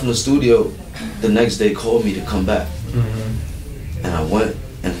the guy from the studio the next day called me to come back. And I went,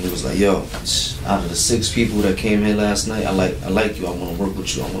 and he was like, yo, out of the 6 people that came here last night, I like you. I want to work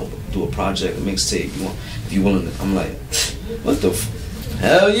with you. I want to do a project, a mixtape. If you willing to. I'm like, what the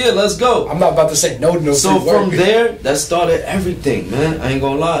hell yeah, let's go. I'm not about to say no to no. So from there, that started everything, man. I ain't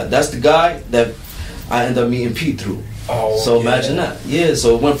gonna lie. That's the guy that I ended up meeting Pete through. Oh, so imagine that. Yeah,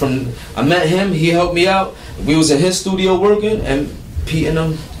 so it went from, I met him, he helped me out. We was in his studio working, and Pete and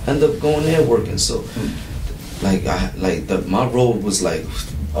them ended up going there working. So my road was like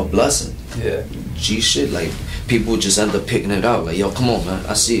a blessing. Yeah. G shit, like people just end up picking it out. Like, yo, come on, man.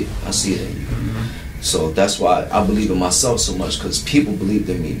 I see it in you. So that's why I believe in myself so much, because people believed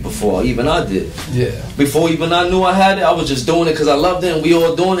in me before even I did. Yeah. Before even I knew I had it, I was just doing it because I loved it, and we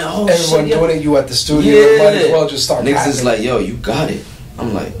all doing it. Oh, everyone shit, doing it, you at the studio, might as well just start niggas is like, yo, you got it.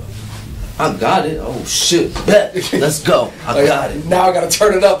 I'm like, I got it. Oh shit, bet. Let's go. I got it. Now I gotta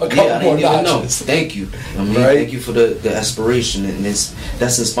turn it up a couple more notches. Thank you. I mean, thank you for the aspiration, and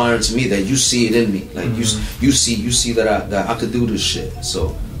that's inspiring to me that you see it in me. Like you see that I could do this shit.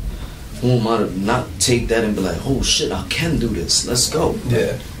 So who am I to not take that and be like, oh shit, I can do this. Let's go.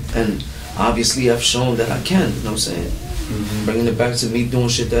 Yeah. And obviously I've shown that I can. You know what I'm saying? Bringing it back to me doing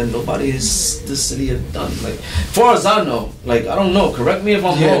shit that nobody in this city has done. Like, as far as I know, like, I don't know. Correct me if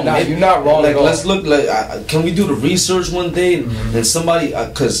I'm wrong. Nah, you're not wrong. Like, let's look. Like, can we do the research one day and somebody?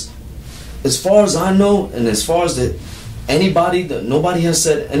 Because as far as I know, and as far as nobody has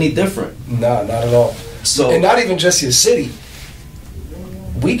said any different. Nah, not at all. So, and not even just your city.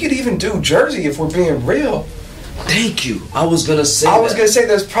 We could even do Jersey if we're being real. Thank you. I was gonna say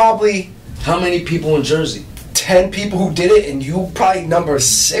there's probably how many people in Jersey? 10 people who did it, and you probably number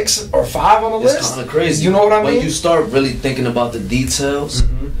 6 or 5 on the list. It's kind of crazy. You know what I mean? When you start really thinking about the details,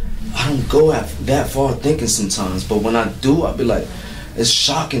 I don't go that far thinking sometimes. But when I do, I be like, it's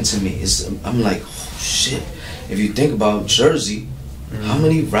shocking to me. I'm like, oh shit. If you think about Jersey, how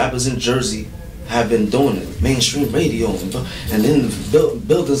many rappers in Jersey have been doing it? Mainstream radio, and in the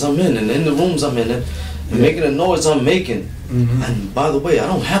buildings I'm in, and in the rooms I'm in, and making the noise I'm making. And by the way, I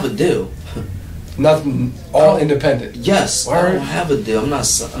don't have a deal. Nothing, all independent. Yes, I don't have a deal. I'm not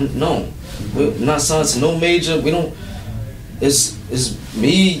signed to no major. We don't. It's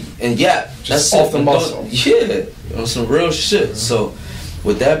me and Yap. Just that's off it. the muscle. Yeah, on some real shit. So,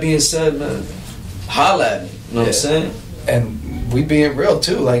 with that being said, man, holla at me. You know what I'm saying? And we being real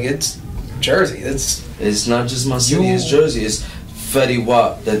too. Like, it's Jersey. It's not just my city. It's Jersey. It's Fetty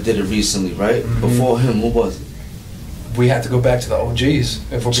Wap that did it recently, right? Before him, who was it? We have to go back to the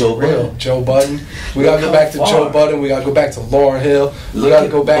OGs if we're Joe being real. Budden. Joe Budden. We gotta go back to Joe Budden. We gotta go back to Lauryn Hill. We gotta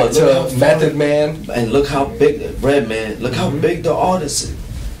go back to Method Man. And look how big Redman. Look how big the artist is.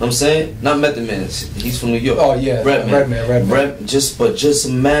 what I'm saying? Not Method Man. He's from New York. Oh yeah, Redman. Just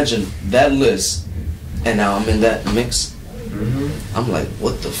imagine that list, and now I'm in that mix. I'm like,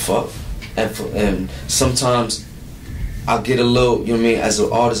 what the fuck? And sometimes I get a little, you know what I mean, as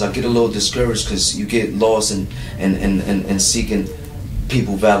an artist, I get a little discouraged because you get lost in seeking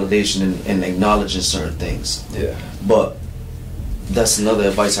people validation and acknowledging certain things. Yeah. But that's another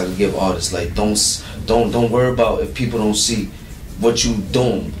advice I could give artists. Like, don't worry about if people don't see what you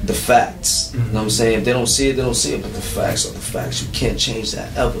doing, the facts. You know what I'm saying? If they don't see it, they don't see it. But the facts are the facts. You can't change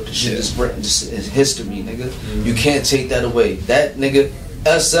that ever. The shit is written, just is history, nigga. You can't take that away. That nigga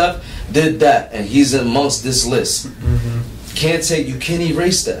SF did that, and he's amongst this list. You can't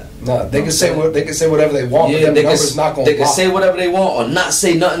erase that. No, they can say whatever they want. Yeah, but the numbers not gonna they can say whatever they want or not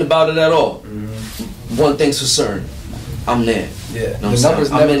say nothing about it at all. One thing's for certain, I'm there. Yeah, know the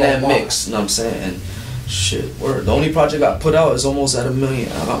numbers. I'm in that mix. You know what I'm saying? And shit, word. The only project I put out is almost at 1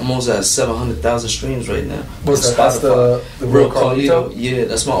 million. I'm almost at 700,000 streams right now. What's that? That's the Real Carlito? Yeah,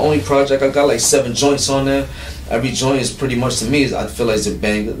 that's my only project. I got like 7 joints on there. Every joint is pretty much, to me, I feel like it's a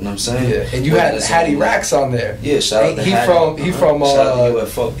banger. You know what I'm saying? Yeah, and you had Hattie Racks on there. Yeah, shout out to Hattie. He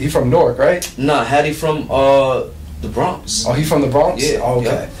from Newark, right? Nah, Hattie from the Bronx. Oh, he from the Bronx? Yeah. Oh,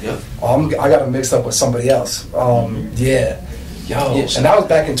 okay. Yeah. Oh, I got him mixed up with somebody else. Yeah. Yo, Yeah, and that was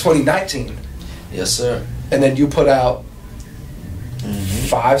back in 2019. Yes, sir. And then you put out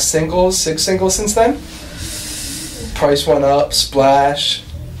 6 singles since then? Price Went Up, Splash.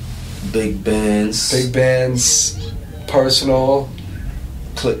 Big Bands, Personal.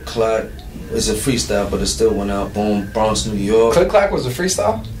 Click Clack. It's a freestyle, but it still went out. Boom, Bronx, New York. Click Clack was a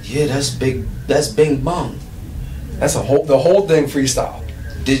freestyle? Yeah, that's big. That's Bing Bong. That's the whole thing freestyle.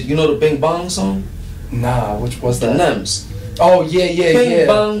 Did you know the Bing Bong song? Nah, which was that? The Nems. Oh yeah. Bing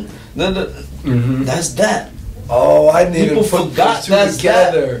Bong. That's that. Oh, I didn't People even put forgot those two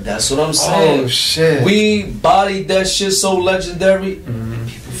together. That's what I'm saying. Oh shit. We bodied that shit so legendary.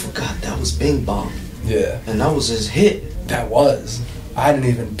 People forgot that was Bing Bong. Yeah. And that was his hit. That was. I didn't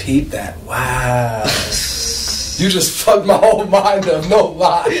even peep that. Wow. You just fucked my whole mind up, no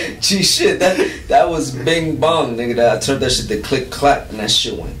lie. Gee, shit, that was Bing Bong, nigga. That I turned that shit to Click Clack, and that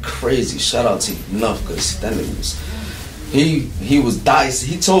shit went crazy. Shout out to Enuff, cause that nigga was, he was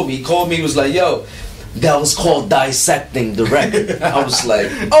he told me, he called me, he was like, yo, that was called dissecting the record. I was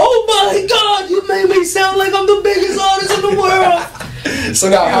like, oh my god, you made me sound like I'm the biggest artist in the world. So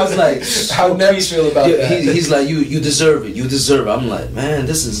now, how Nems feel about that? He's like, you deserve it. You deserve it. I'm like, man,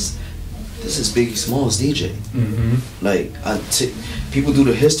 this is Biggie Smalls DJ. Like, people do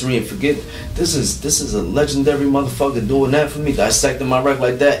the history and forget. This is a legendary motherfucker doing that for me, dissecting my record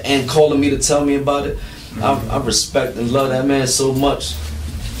like that, and calling me to tell me about it. I respect and love that man so much.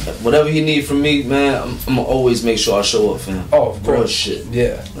 Whatever he need from me, man, I'm gonna always make sure I show up for him. Oh, of course. Shit. Yeah. You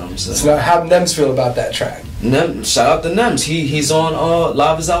know what I'm saying? So now, how Nems feel about that track? Shout out to Nems. He's on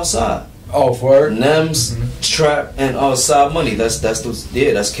Live Is Outside. Oh, word. Nems, Trap, and Side Money. That's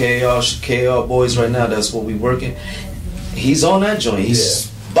KAR boys right now. That's what we working. He's on that joint. He's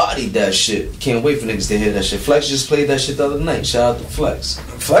bodied that shit. Can't wait for niggas to hear that shit. Flex just played that shit the other night. Shout out to Flex.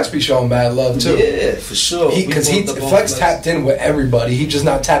 Flex be showing mad love too. Yeah, for sure. Because Flex tapped in with everybody. He just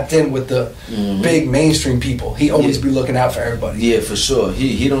not tapped in with the big mainstream people. He always be looking out for everybody. Yeah, for sure.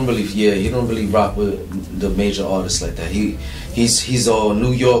 He don't really rock with the major artists like that. He's all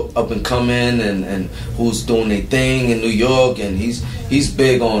New York up and coming and who's doing their thing in New York, and he's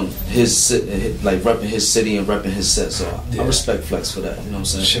big on his like repping his city and repping his set. So I respect Flex for that. You know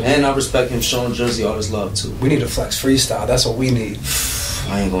what I'm saying? And I respect him showing Jersey artists love too. We need a Flex freestyle. That's what we need.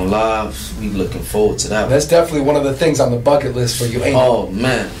 I ain't gonna lie, we looking forward to that. That's definitely one of the things on the bucket list for you. Oh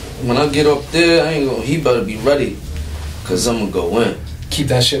man, when I get up there, he better be ready, cause I'm gonna go in. Keep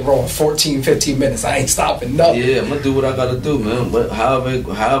that shit rolling 14, 15 minutes. I ain't stopping nothing. Yeah, I'm gonna do what I gotta do, man. But however it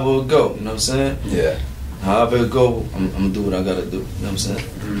go, you know what I'm saying? Yeah. However it go, I'm gonna do what I gotta do. You know what I'm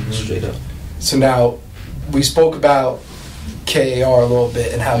saying? Straight up. So now, we spoke about KAR a little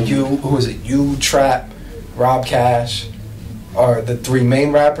bit and how you, Trap, Rob Cash are the 3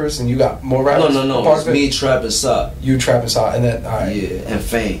 main rappers, and you got more rappers? No. It's me, Trap, and Side. You, Trap, and Side, and then, alright. Yeah, and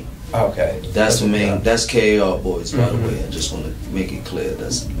Fame. Okay. That's the main. That's KAR boys, by the way. I just want to make it clear.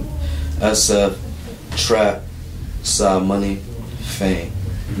 That's Trap, Side Money, Fame,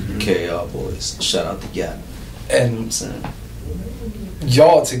 KAR boys. Shout out to Gap. And you know what I'm saying?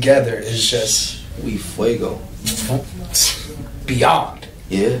 Y'all together is just we fuego. Beyond.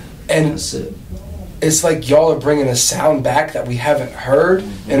 Yeah. And that's it. It's like y'all are bringing a sound back that we haven't heard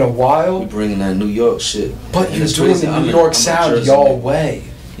in a while. We're bringing that New York shit. But you're doing the New York sound y'all way.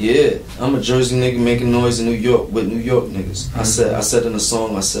 Yeah, I'm a Jersey nigga making noise in New York with New York niggas. I said in the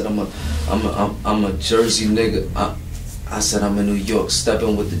song, I said I'm a Jersey nigga. I said I'm in New York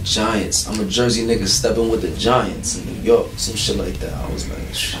stepping with the Giants. I'm a Jersey nigga stepping with the Giants in New York. Some shit like that. I was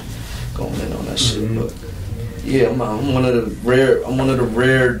like going in on that shit. But yeah, I'm one of the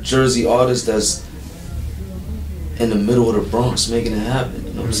rare Jersey artists that's in the middle of the Bronx making it happen.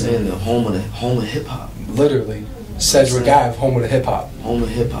 You know what I'm saying? The home of hip hop. Literally. Sedgwick Ave, home of the hip hop. Home of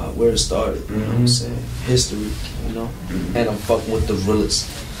hip hop, where it started. You know what I'm saying? History, you know? And I'm fucking with the realest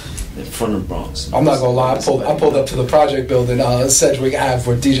in front of the Bronx. I'm not gonna lie, I pulled up to the project building, Sedgwick Ave,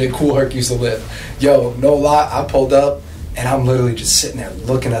 where DJ Kool Herc used to live. Yo, no lie, I pulled up and I'm literally just sitting there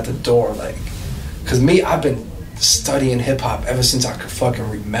looking at the door, like, cause me, I've been studying hip hop ever since I could fucking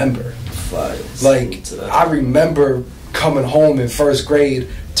remember. Like, I remember coming home in first grade,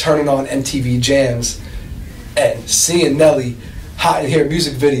 turning on MTV Jams, and seeing Nelly Hot in Here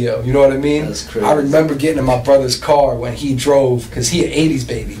music video. You know what I mean? That's crazy. I remember getting in my brother's car when he drove, because he an 80s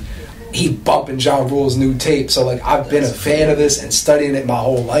baby. He bumping John Rule's new tape. So, like, I've been a fan of this and studying it my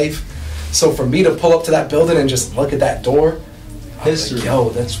whole life. So for me to pull up to that building and just look at that door, I was like, yo,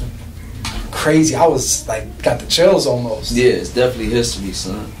 that's crazy. I was like, got the chills almost. Yeah, it's definitely history,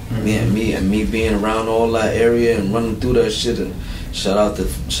 son. Me being around all that area and running through that shit. And shout out to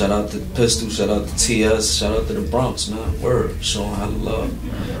Pistol, shout out to TS, shout out to the Bronx, man. Word, showing how to love.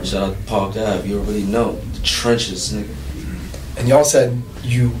 Shout out to Park Ave, you already know the trenches, nigga. And y'all said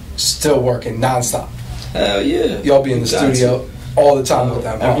you still working nonstop. Hell yeah. Y'all be in the studio all the time with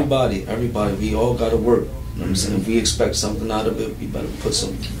them. Everybody, we all gotta work. You know what I'm saying? If we expect something out of it, we better put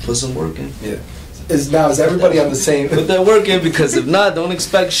some work in. Yeah. Is everybody on the same? Put that work in, because if not, don't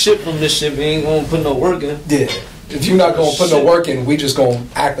expect shit from this shit. We ain't gonna put no work in. Yeah. If you're not gonna put no work in, we just gonna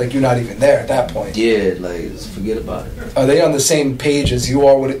act like you're not even there at that point. Yeah, like, forget about it. Are they on the same page as you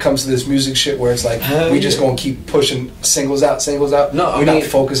are when it comes to this music shit, where it's like, we just gonna keep pushing singles out? No, we not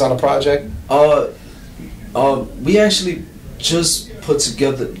focus on a project. We actually just put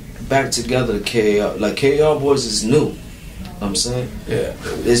back together the KAR. Like, KAR Boys is new. You know what I'm saying? Yeah.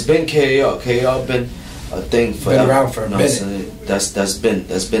 It's been KAR. KAR been a thing forever. Been around for a minute. That's been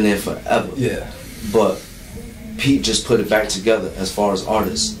there forever. Yeah. But Pete just put it back together as far as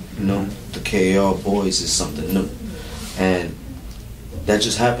artists. You know, the KAR Boys is something new, and that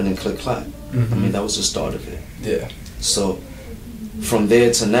just happened in Click Clack. I mean, that was the start of it. Yeah. So from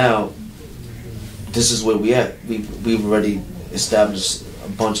there to now, this is where we at. We've already established a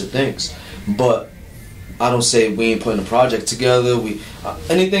bunch of things, but I don't say we ain't putting a project together.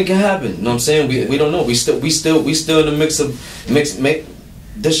 Anything can happen. You know what I'm saying? We don't know. We still in the mix of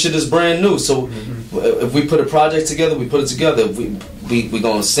this shit is brand new. So if we put a project together, we put it together. If we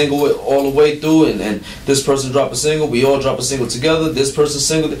gonna single it all the way through, and this person drop a single, we all drop a single together. This person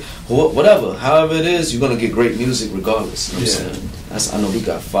single, whatever, however it is, you're gonna get great music regardless. You know what I'm saying? I know we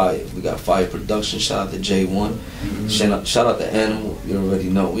got fire production. Shout out to J1. Shout out to Animal. You already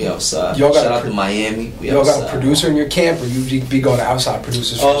know we outside. Shout out to Miami. Y'all got a producer in your camp, or you be going to outside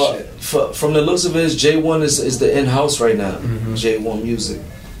producers for shit? From the looks of it, J1 is the in-house right now. J1 Music.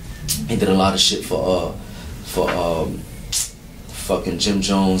 He did a lot of shit for fucking Jim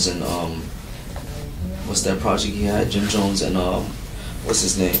Jones and what's that project he had? Jim Jones and what's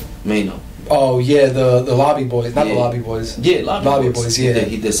his name? Mano. Oh yeah, the Lobby Boys, not the Lobby Boys. Yeah, Lobby Boys. Yeah,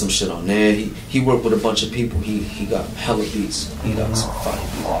 he did some shit on there. He worked with a bunch of people. He got hella beats. He got some fire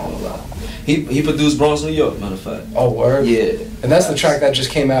beats. He produced Bronx, New York. Matter of fact. Oh word. Yeah. And that's the track that just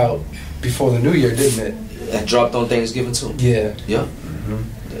came out before the New Year, didn't it? That dropped on Thanksgiving too. Yeah. Yeah.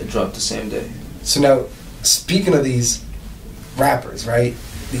 It dropped the same day. So now, speaking of these rappers, right?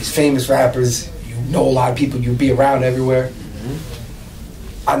 These famous rappers, you know a lot of people, you be around everywhere.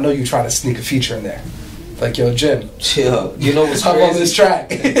 I know you try to sneak a feature in there. Like, yo, Jim. Yeah, you know what's crazy? I'm on this track.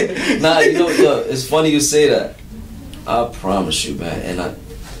 Nah, you know, look, it's funny you say that. I promise you, man, and I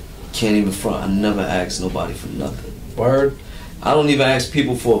can't even front. I never ask nobody for nothing. Word? I don't even ask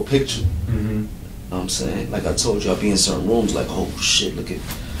people for a picture. You know what I'm saying? Like I told you, I be in certain rooms like, oh shit, look at,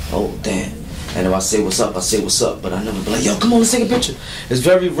 oh damn. And if I say what's up, I say what's up. But I never be like, yo, come on, let's take a picture. It's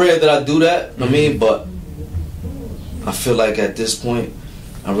very rare that I do that, you know what I mean? But I feel like at this point,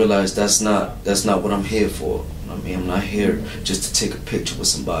 I realize that's not what I'm here for. You know what I mean? I'm not here just to take a picture with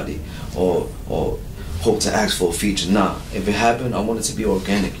somebody or hope to ask for a feature. Nah, if it happened, I want it to be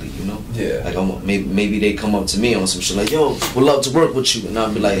organically, you know? Yeah. Like I want, maybe they come up to me on some shit like, yo, would love to work with you. And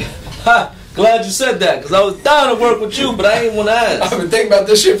I'll be like, ha, glad you said that, because I was down to work with you, but I ain't want to ask. I've been thinking about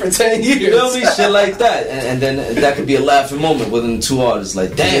this shit for 10 years. You feel me? Shit like that. And then that could be a laughing moment within two artists.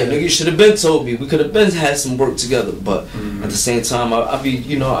 Like, damn, nigga, you should have been told me. We could have been had some work together. But At the same time, I be,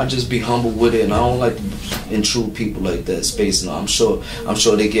 you know, I just be humble with it, and I don't like to intrude people like that space. And I'm sure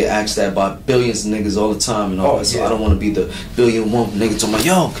they get asked that by billions of niggas all the time, and all that. So I don't want to be the 1,000,000 nigga talking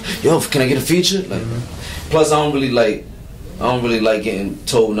about, yo, can I get a feature? Like, plus I don't really like getting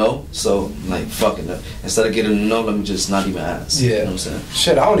told no, so like fucking instead of getting a no, let me just not even ask. Yeah, you know what I'm saying?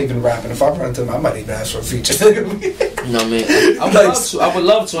 Shit, I don't even rap, and if I run into them, I might even ask for a feature. You know what I mean? I would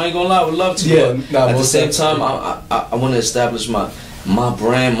love to. I ain't gonna lie, I would love to. Yeah, but at the same time, I want to establish my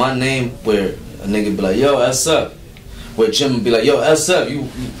brand, my name, where a nigga be like, yo, S up. Where Jim be like, yo, S up. You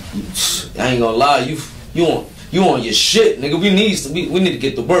I ain't gonna lie, you on your shit, nigga. We need to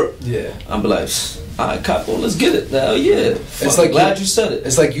get to work. Yeah, I'm be like, alright, Capo, let's get it now. Yeah, it's like glad you said it.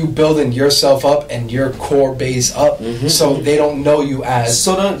 It's like you building yourself up and your core base up, so they don't know you as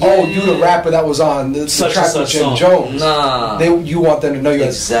you the rapper that was on the track with Jim Jones. Nah, you want them to know you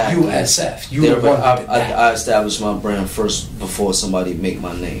as USF. I established my brand first before somebody make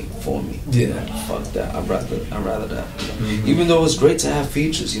my name for me. Yeah, fuck that. I'd rather that. Even though it's great to have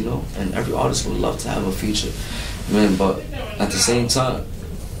features, you know, and every artist would love to have a feature, man. But at the same time,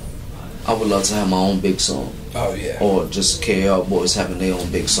 I would love to have my own big song. Oh yeah. Or just KL boys having their own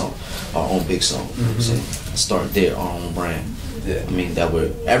big song, our own big song. You know what I'm saying? Start there, our own brand. Yeah. I mean, that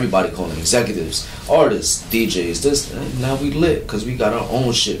we're everybody calling executives, artists, DJs. This now we lit because we got our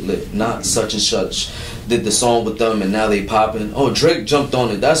own shit lit. Not such and such did the song with them and now they popping. Oh, Drake jumped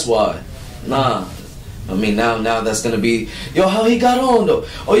on it. That's why. Nah. I mean, now that's gonna be, yo, how he got on though?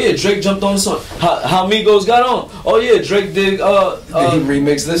 Oh yeah, Drake jumped on the song. How Migos got on? Oh yeah, Drake did. He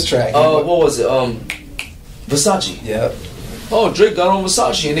remixed this track. What was it? Versace. Yeah. Oh, Drake got on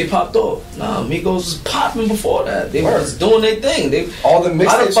Versace and they popped off. Nah, Migos was popping before that. They was doing their thing. All the mixtapes.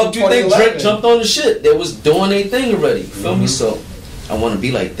 How the fuck do you think Drake jumped on the shit? They was doing their thing already. Feel me? So I want to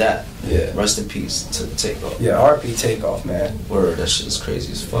be like that. Yeah. Rest in peace to Takeoff. Yeah, RP Takeoff, man. Word, that shit is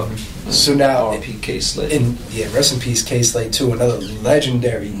crazy as fuck. So now, RP KaySlay. Rest in peace KaySlay too. Another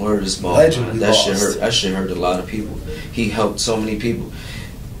legendary. Word is ball. That shit hurt a lot of people. He helped so many people.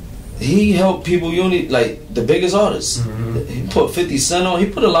 He helped people, like the biggest artists. He put 50 Cent on. He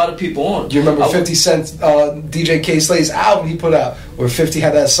put a lot of people on. You remember 50 Cent's DJ KaySlay's album he put out where 50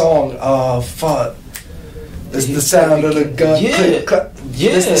 had that song, fuck. It's the sound of the gun. Yeah. Click, click.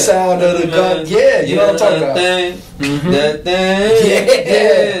 Yeah. It's the sound of the gun. Yeah, you know what I'm talking about. That thing.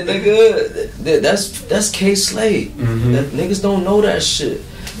 Yeah, nigga. That's KaySlay. Niggas don't know that shit.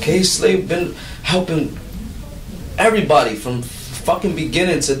 KaySlay been helping everybody from fucking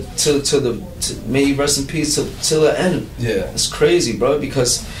beginning to may he rest in peace till the end. Yeah, it's crazy, bro,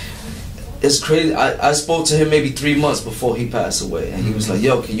 because it's crazy. I spoke to him maybe 3 months before he passed away, and he was like,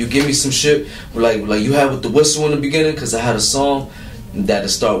 "Yo, can you give me some shit like you had with the whistle in the beginning?" Because I had a song that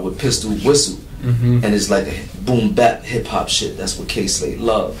start with pistol whistle, and it's like a boom bap hip hop shit. That's what KaySlay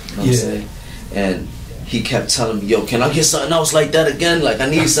loved. You know what I'm saying? And he kept telling me, "Yo, can I get something else like that again? Like I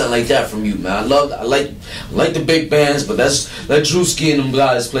need something like that from you, man. I like the big bands, but let Drewski and them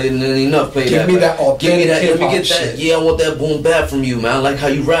guys play, and then Enuff play that. Give me that authentic let me get that. Shit. Yeah, I want that boom bap from you, man. I like how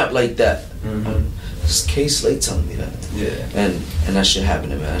you rap like that." Just KaySlay telling me that. Yeah. And that shit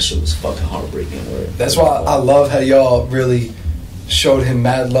happened, man. That shit was fucking heartbreaking. That's why I love how y'all really showed him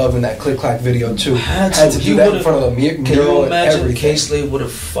mad love in that Click Clack video too. Had to do that in front of the mural. Can you imagine everything. KaySlay would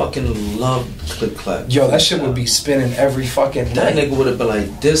have fucking loved Click Clack? Yo, that shit would be spinning every fucking That night. nigga would have been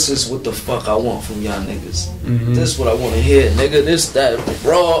like, "This is what the fuck I want from y'all niggas. This is what I want to hear, nigga. This that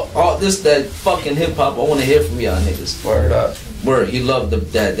raw, all this that fucking hip hop. I want to hear from y'all niggas." Word up. Word. He loved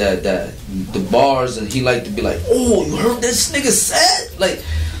the bars, and he liked to be like, "Oh, you heard this nigga said?" Like,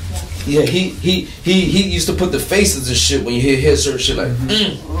 yeah, he used to put the faces and shit when you hear certain shit like,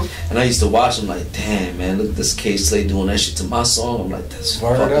 And I used to watch him like, "Damn, man, look at this KaySlay doing that shit to my song." I'm like, "That's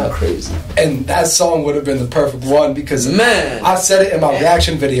fucking crazy." And that song would have been the perfect one because, man, I said it in my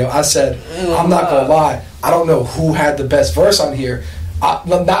reaction video. I said, I'm not gonna lie, I don't know who had the best verse on here.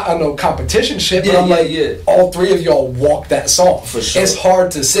 Not on no competition shit, but all three of y'all walked that song. For sure. It's hard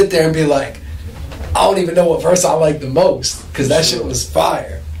to sit there and be like, I don't even know what verse I like the most because that shit was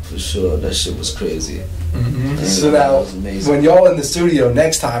fire. For sure, that shit was crazy. So now, when y'all in the studio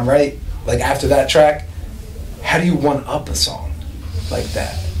next time, right? Like after that track, how do you one up a song like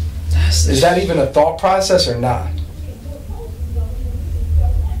that? Is that even a thought process or not?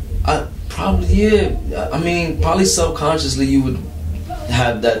 Probably subconsciously you would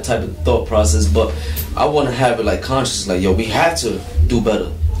have that type of thought process, but I want to have it like conscious, like, yo, we have to do better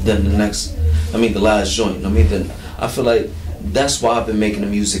than the last joint. Then I feel like that's why I've been making the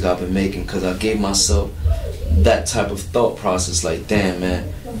music I've been making, because I gave myself that type of thought process, like, damn,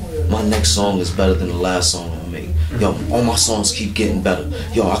 man, my next song is better than the last song I made. Yo, all my songs keep getting better.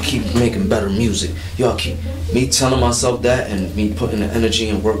 Yo, I keep making better music. Yo, I keep me telling myself that and me putting the energy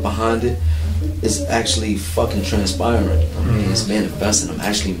and work behind it is actually fucking transpiring. I mean, it's manifesting. I'm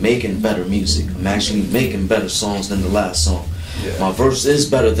actually making better music. I'm actually making better songs than the last song. Yeah. My verse is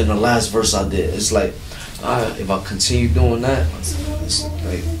better than the last verse I did. It's like, if I continue doing that, it's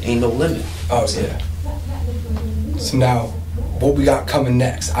like ain't no limit. Oh yeah. So now, what we got coming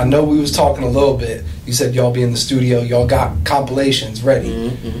next? I know we was talking a little bit. You said y'all be in the studio. Y'all got compilations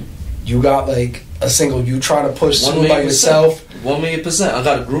ready. You got like a single you trying to push through by yourself. 1,000,000%. I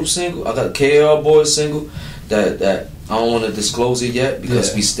got a group single. I got a KR Boys single that I don't want to disclose it yet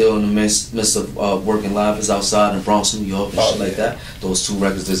because we still in the midst of working live. It's outside in Bronx, New York, and shit like that. Those 2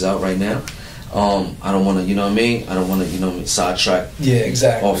 records is out right now. I don't want to, you know what I mean? I don't want to, you know, sidetrack. Yeah,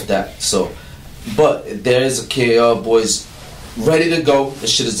 exactly. Off that. So, but there is a KR Boys ready to go. The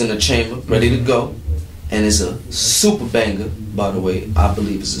shit is in the chamber, ready to go. And it's a super banger, by the way. I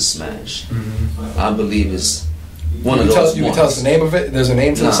believe it's a smash. I believe it's one of those. You can tell us the name of it? There's a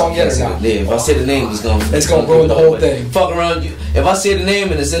name to the song yet or not? Yeah, if I say the name, it's gonna ruin the whole thing. Fuck around. If I say the name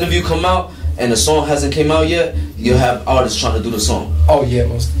and this interview come out and the song hasn't came out yet, you'll have artists trying to do the song. Oh yeah,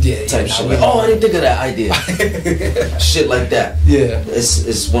 type shit. Like, I didn't think of that idea. Shit like that. Yeah.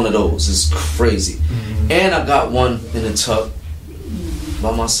 It's one of those. It's crazy. And I got one in the tuck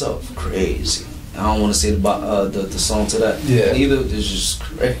by myself. Crazy. I don't want to say the song to that either. It's just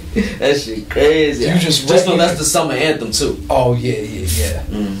crazy. That shit crazy. You just know that's the summer anthem too. Oh yeah.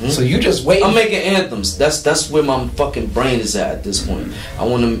 So you just wait. I'm making anthems. That's where my fucking brain is at this point. I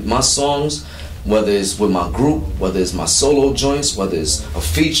want my songs, whether it's with my group, whether it's my solo joints, whether it's a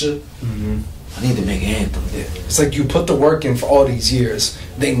feature. I need to make an anthem. Yeah. It's like you put the work in for all these years.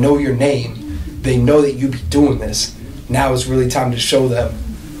 They know your name. They know that you be doing this. Now it's really time to show them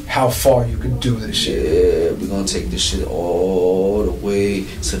how far you can do this shit. Yeah, we're gonna take this shit all the way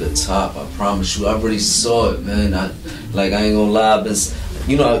to the top. I promise you. I already saw it, man. I ain't gonna lie.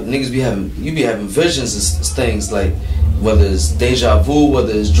 You know, niggas be having visions and things like whether it's deja vu,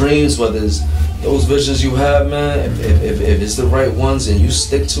 whether it's dreams, whether it's those visions you have, man. If it's the right ones and you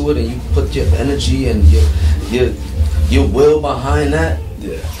stick to it and you put your energy and your will behind that.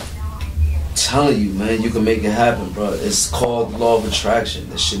 Yeah. Telling you, man, you can make it happen, bro. It's called law of attraction.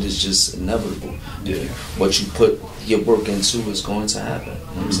 This shit is just inevitable. Yeah. What you put your work into is going to happen. You know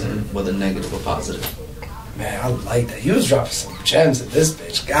what I'm saying? Whether negative or positive. Man, I like that. You was dropping some gems in this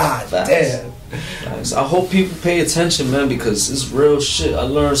bitch. God damn. Thanks. I hope people pay attention, man, because it's real shit. I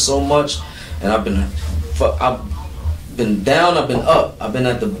learned so much, and I've been down, I've been up. I've been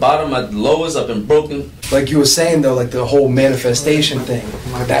at the bottom, at the lowest, I've been broken. Like you were saying though, like the whole manifestation thing,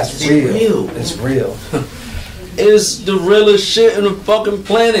 that's real. It's real. It's the realest shit in the fucking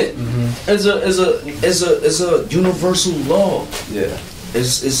planet. It's a universal law. Yeah.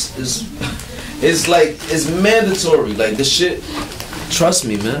 It's like it's mandatory. Like this shit. Trust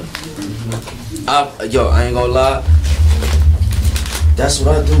me, man. I ain't gonna lie. That's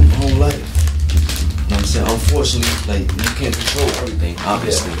what I do my whole life. You know what I'm saying? Unfortunately, like, you can't control everything,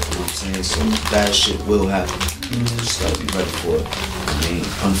 obviously. You know what I'm saying? So bad shit will happen. Just gotta be ready for it. I mean,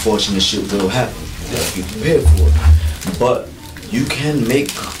 unfortunate shit will happen. You gotta be prepared for it. But you can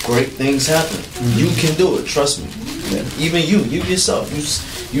make great things happen. You can do it, trust me. Even you yourself,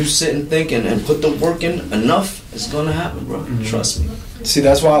 you sit and think and put the work in enough, it's gonna happen, bro. Trust me. See,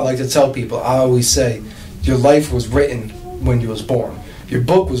 that's why I like to tell people, I always say, your life was written when you was born. Your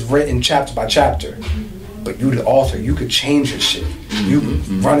book was written chapter by chapter, but you the author. You could change your shit. You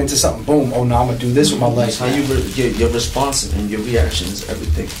run into something, boom, oh no, I'm gonna do this with my life. That's how your response and your reaction is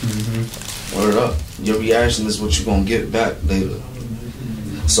everything. Word up. Your reaction is what you're gonna get back later.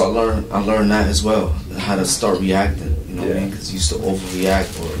 So I learned that as well, how to start reacting. You know what I mean? Because I used to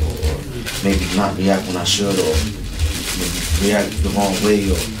overreact or maybe not react when I should, or maybe react the wrong way.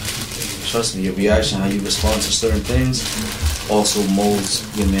 Or trust me, your reaction, how you respond to certain things, also molds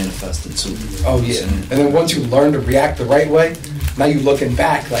your manifesting too. Oh yeah. And then once you learn to react the right way, now you looking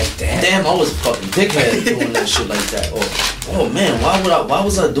back like, damn, I was a fucking dickhead doing that shit like that. Or, oh man, why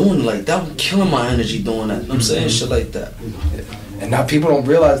was I doing like that? I'm killing my energy doing that. You know what I'm saying? Shit like that. Yeah. And now people don't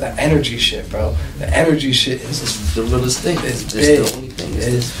realize that energy shit, bro. The energy shit is the realest thing. It's big. The only thing.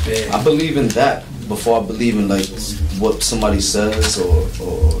 It's big. I believe in that before I believe in like what somebody says or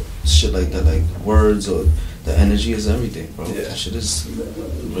shit like that, like words or the energy is everything, bro. Yeah. That shit is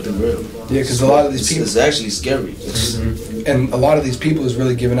really real. Yeah, because a lot of these people... It's actually scary. And a lot of these people is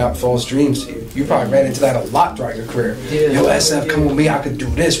really giving out false dreams to you. You probably ran into that a lot throughout your career. Yeah. Yo, SF, come with me, I could do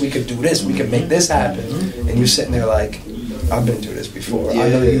this, we could do this, we could make this happen. And you're sitting there like, I've been through this before. Yeah, I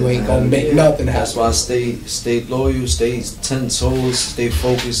know you ain't gonna make nothing happen. That's why I stay loyal, stay 10 toes, stay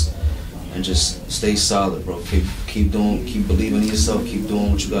focused, and just stay solid, bro. Keep believing in yourself, keep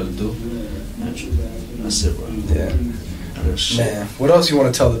doing what you gotta do. That's it, bro. Yeah. Man, what else you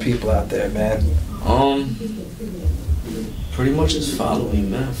want to tell the people out there, man? Pretty much just follow me,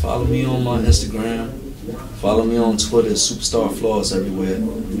 man. Follow me on my Instagram. Follow me on Twitter, Superstar Floss everywhere. I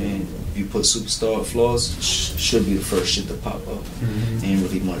mean, if you put Superstar Floss, should be the first shit to pop up. Ain't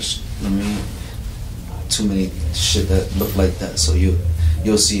really much, I mean, too many shit that look like that, so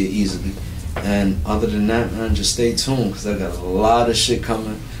you'll see it easily. And other than that, man, just stay tuned, because I got a lot of shit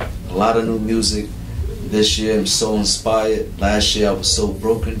coming, a lot of new music. This year I'm so inspired. Last year I was so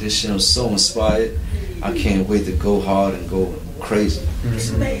broken. This year I'm so inspired. I can't wait to go hard and go crazy.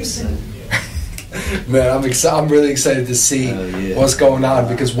 It's amazing. Man, I'm really excited to see what's going on,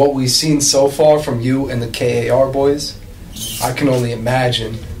 because what we've seen so far from you and the KAR boys, I can only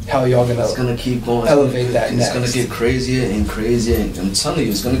imagine how y'all gonna keep going. Elevate that next. It's gonna get crazier and crazier, and I'm telling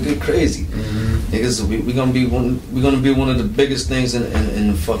you, it's gonna get crazy. Niggas, we're gonna be one of the biggest things in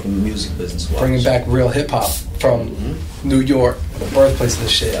the fucking music business. Bringing back real hip hop from New York, the birthplace of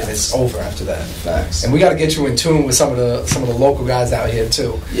this shit, and it's over after that. Facts. And we got to get you in tune with some of the local guys out here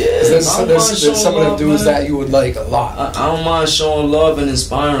too. Yeah, there's some of them dudes that you would like a lot. I don't mind showing love and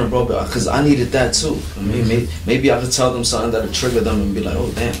inspiring, bro, because I needed that too. I mean, maybe I could tell them something that'll trigger them and be like,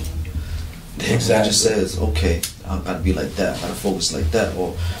 oh damn. Exactly. It just says, okay, I gotta be like that, I gotta focus like that,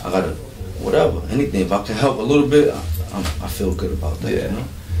 or I gotta whatever, anything. If I can help a little bit, I feel good about that. Yeah. You know?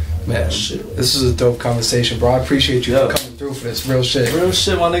 Man, this is a dope conversation, bro. I appreciate you for coming through for this real shit. Real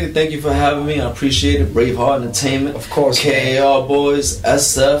shit, my nigga. Thank you for having me. I appreciate it. BraveHeartEnt Entertainment, of course. KAR boys,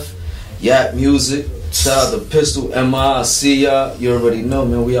 SF, Yak Music. Shout out to Pistol, MI. See y'all. You already know,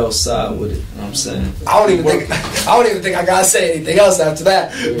 man. We outside with it. You know what I'm saying? I don't even think I gotta say anything else after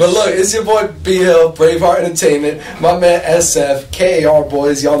that. But look, it's your boy B Hill, BraveHeartEnt Entertainment, my man SF, KAR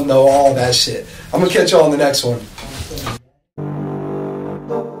boys. Y'all know all that shit. I'm gonna catch y'all on the next one.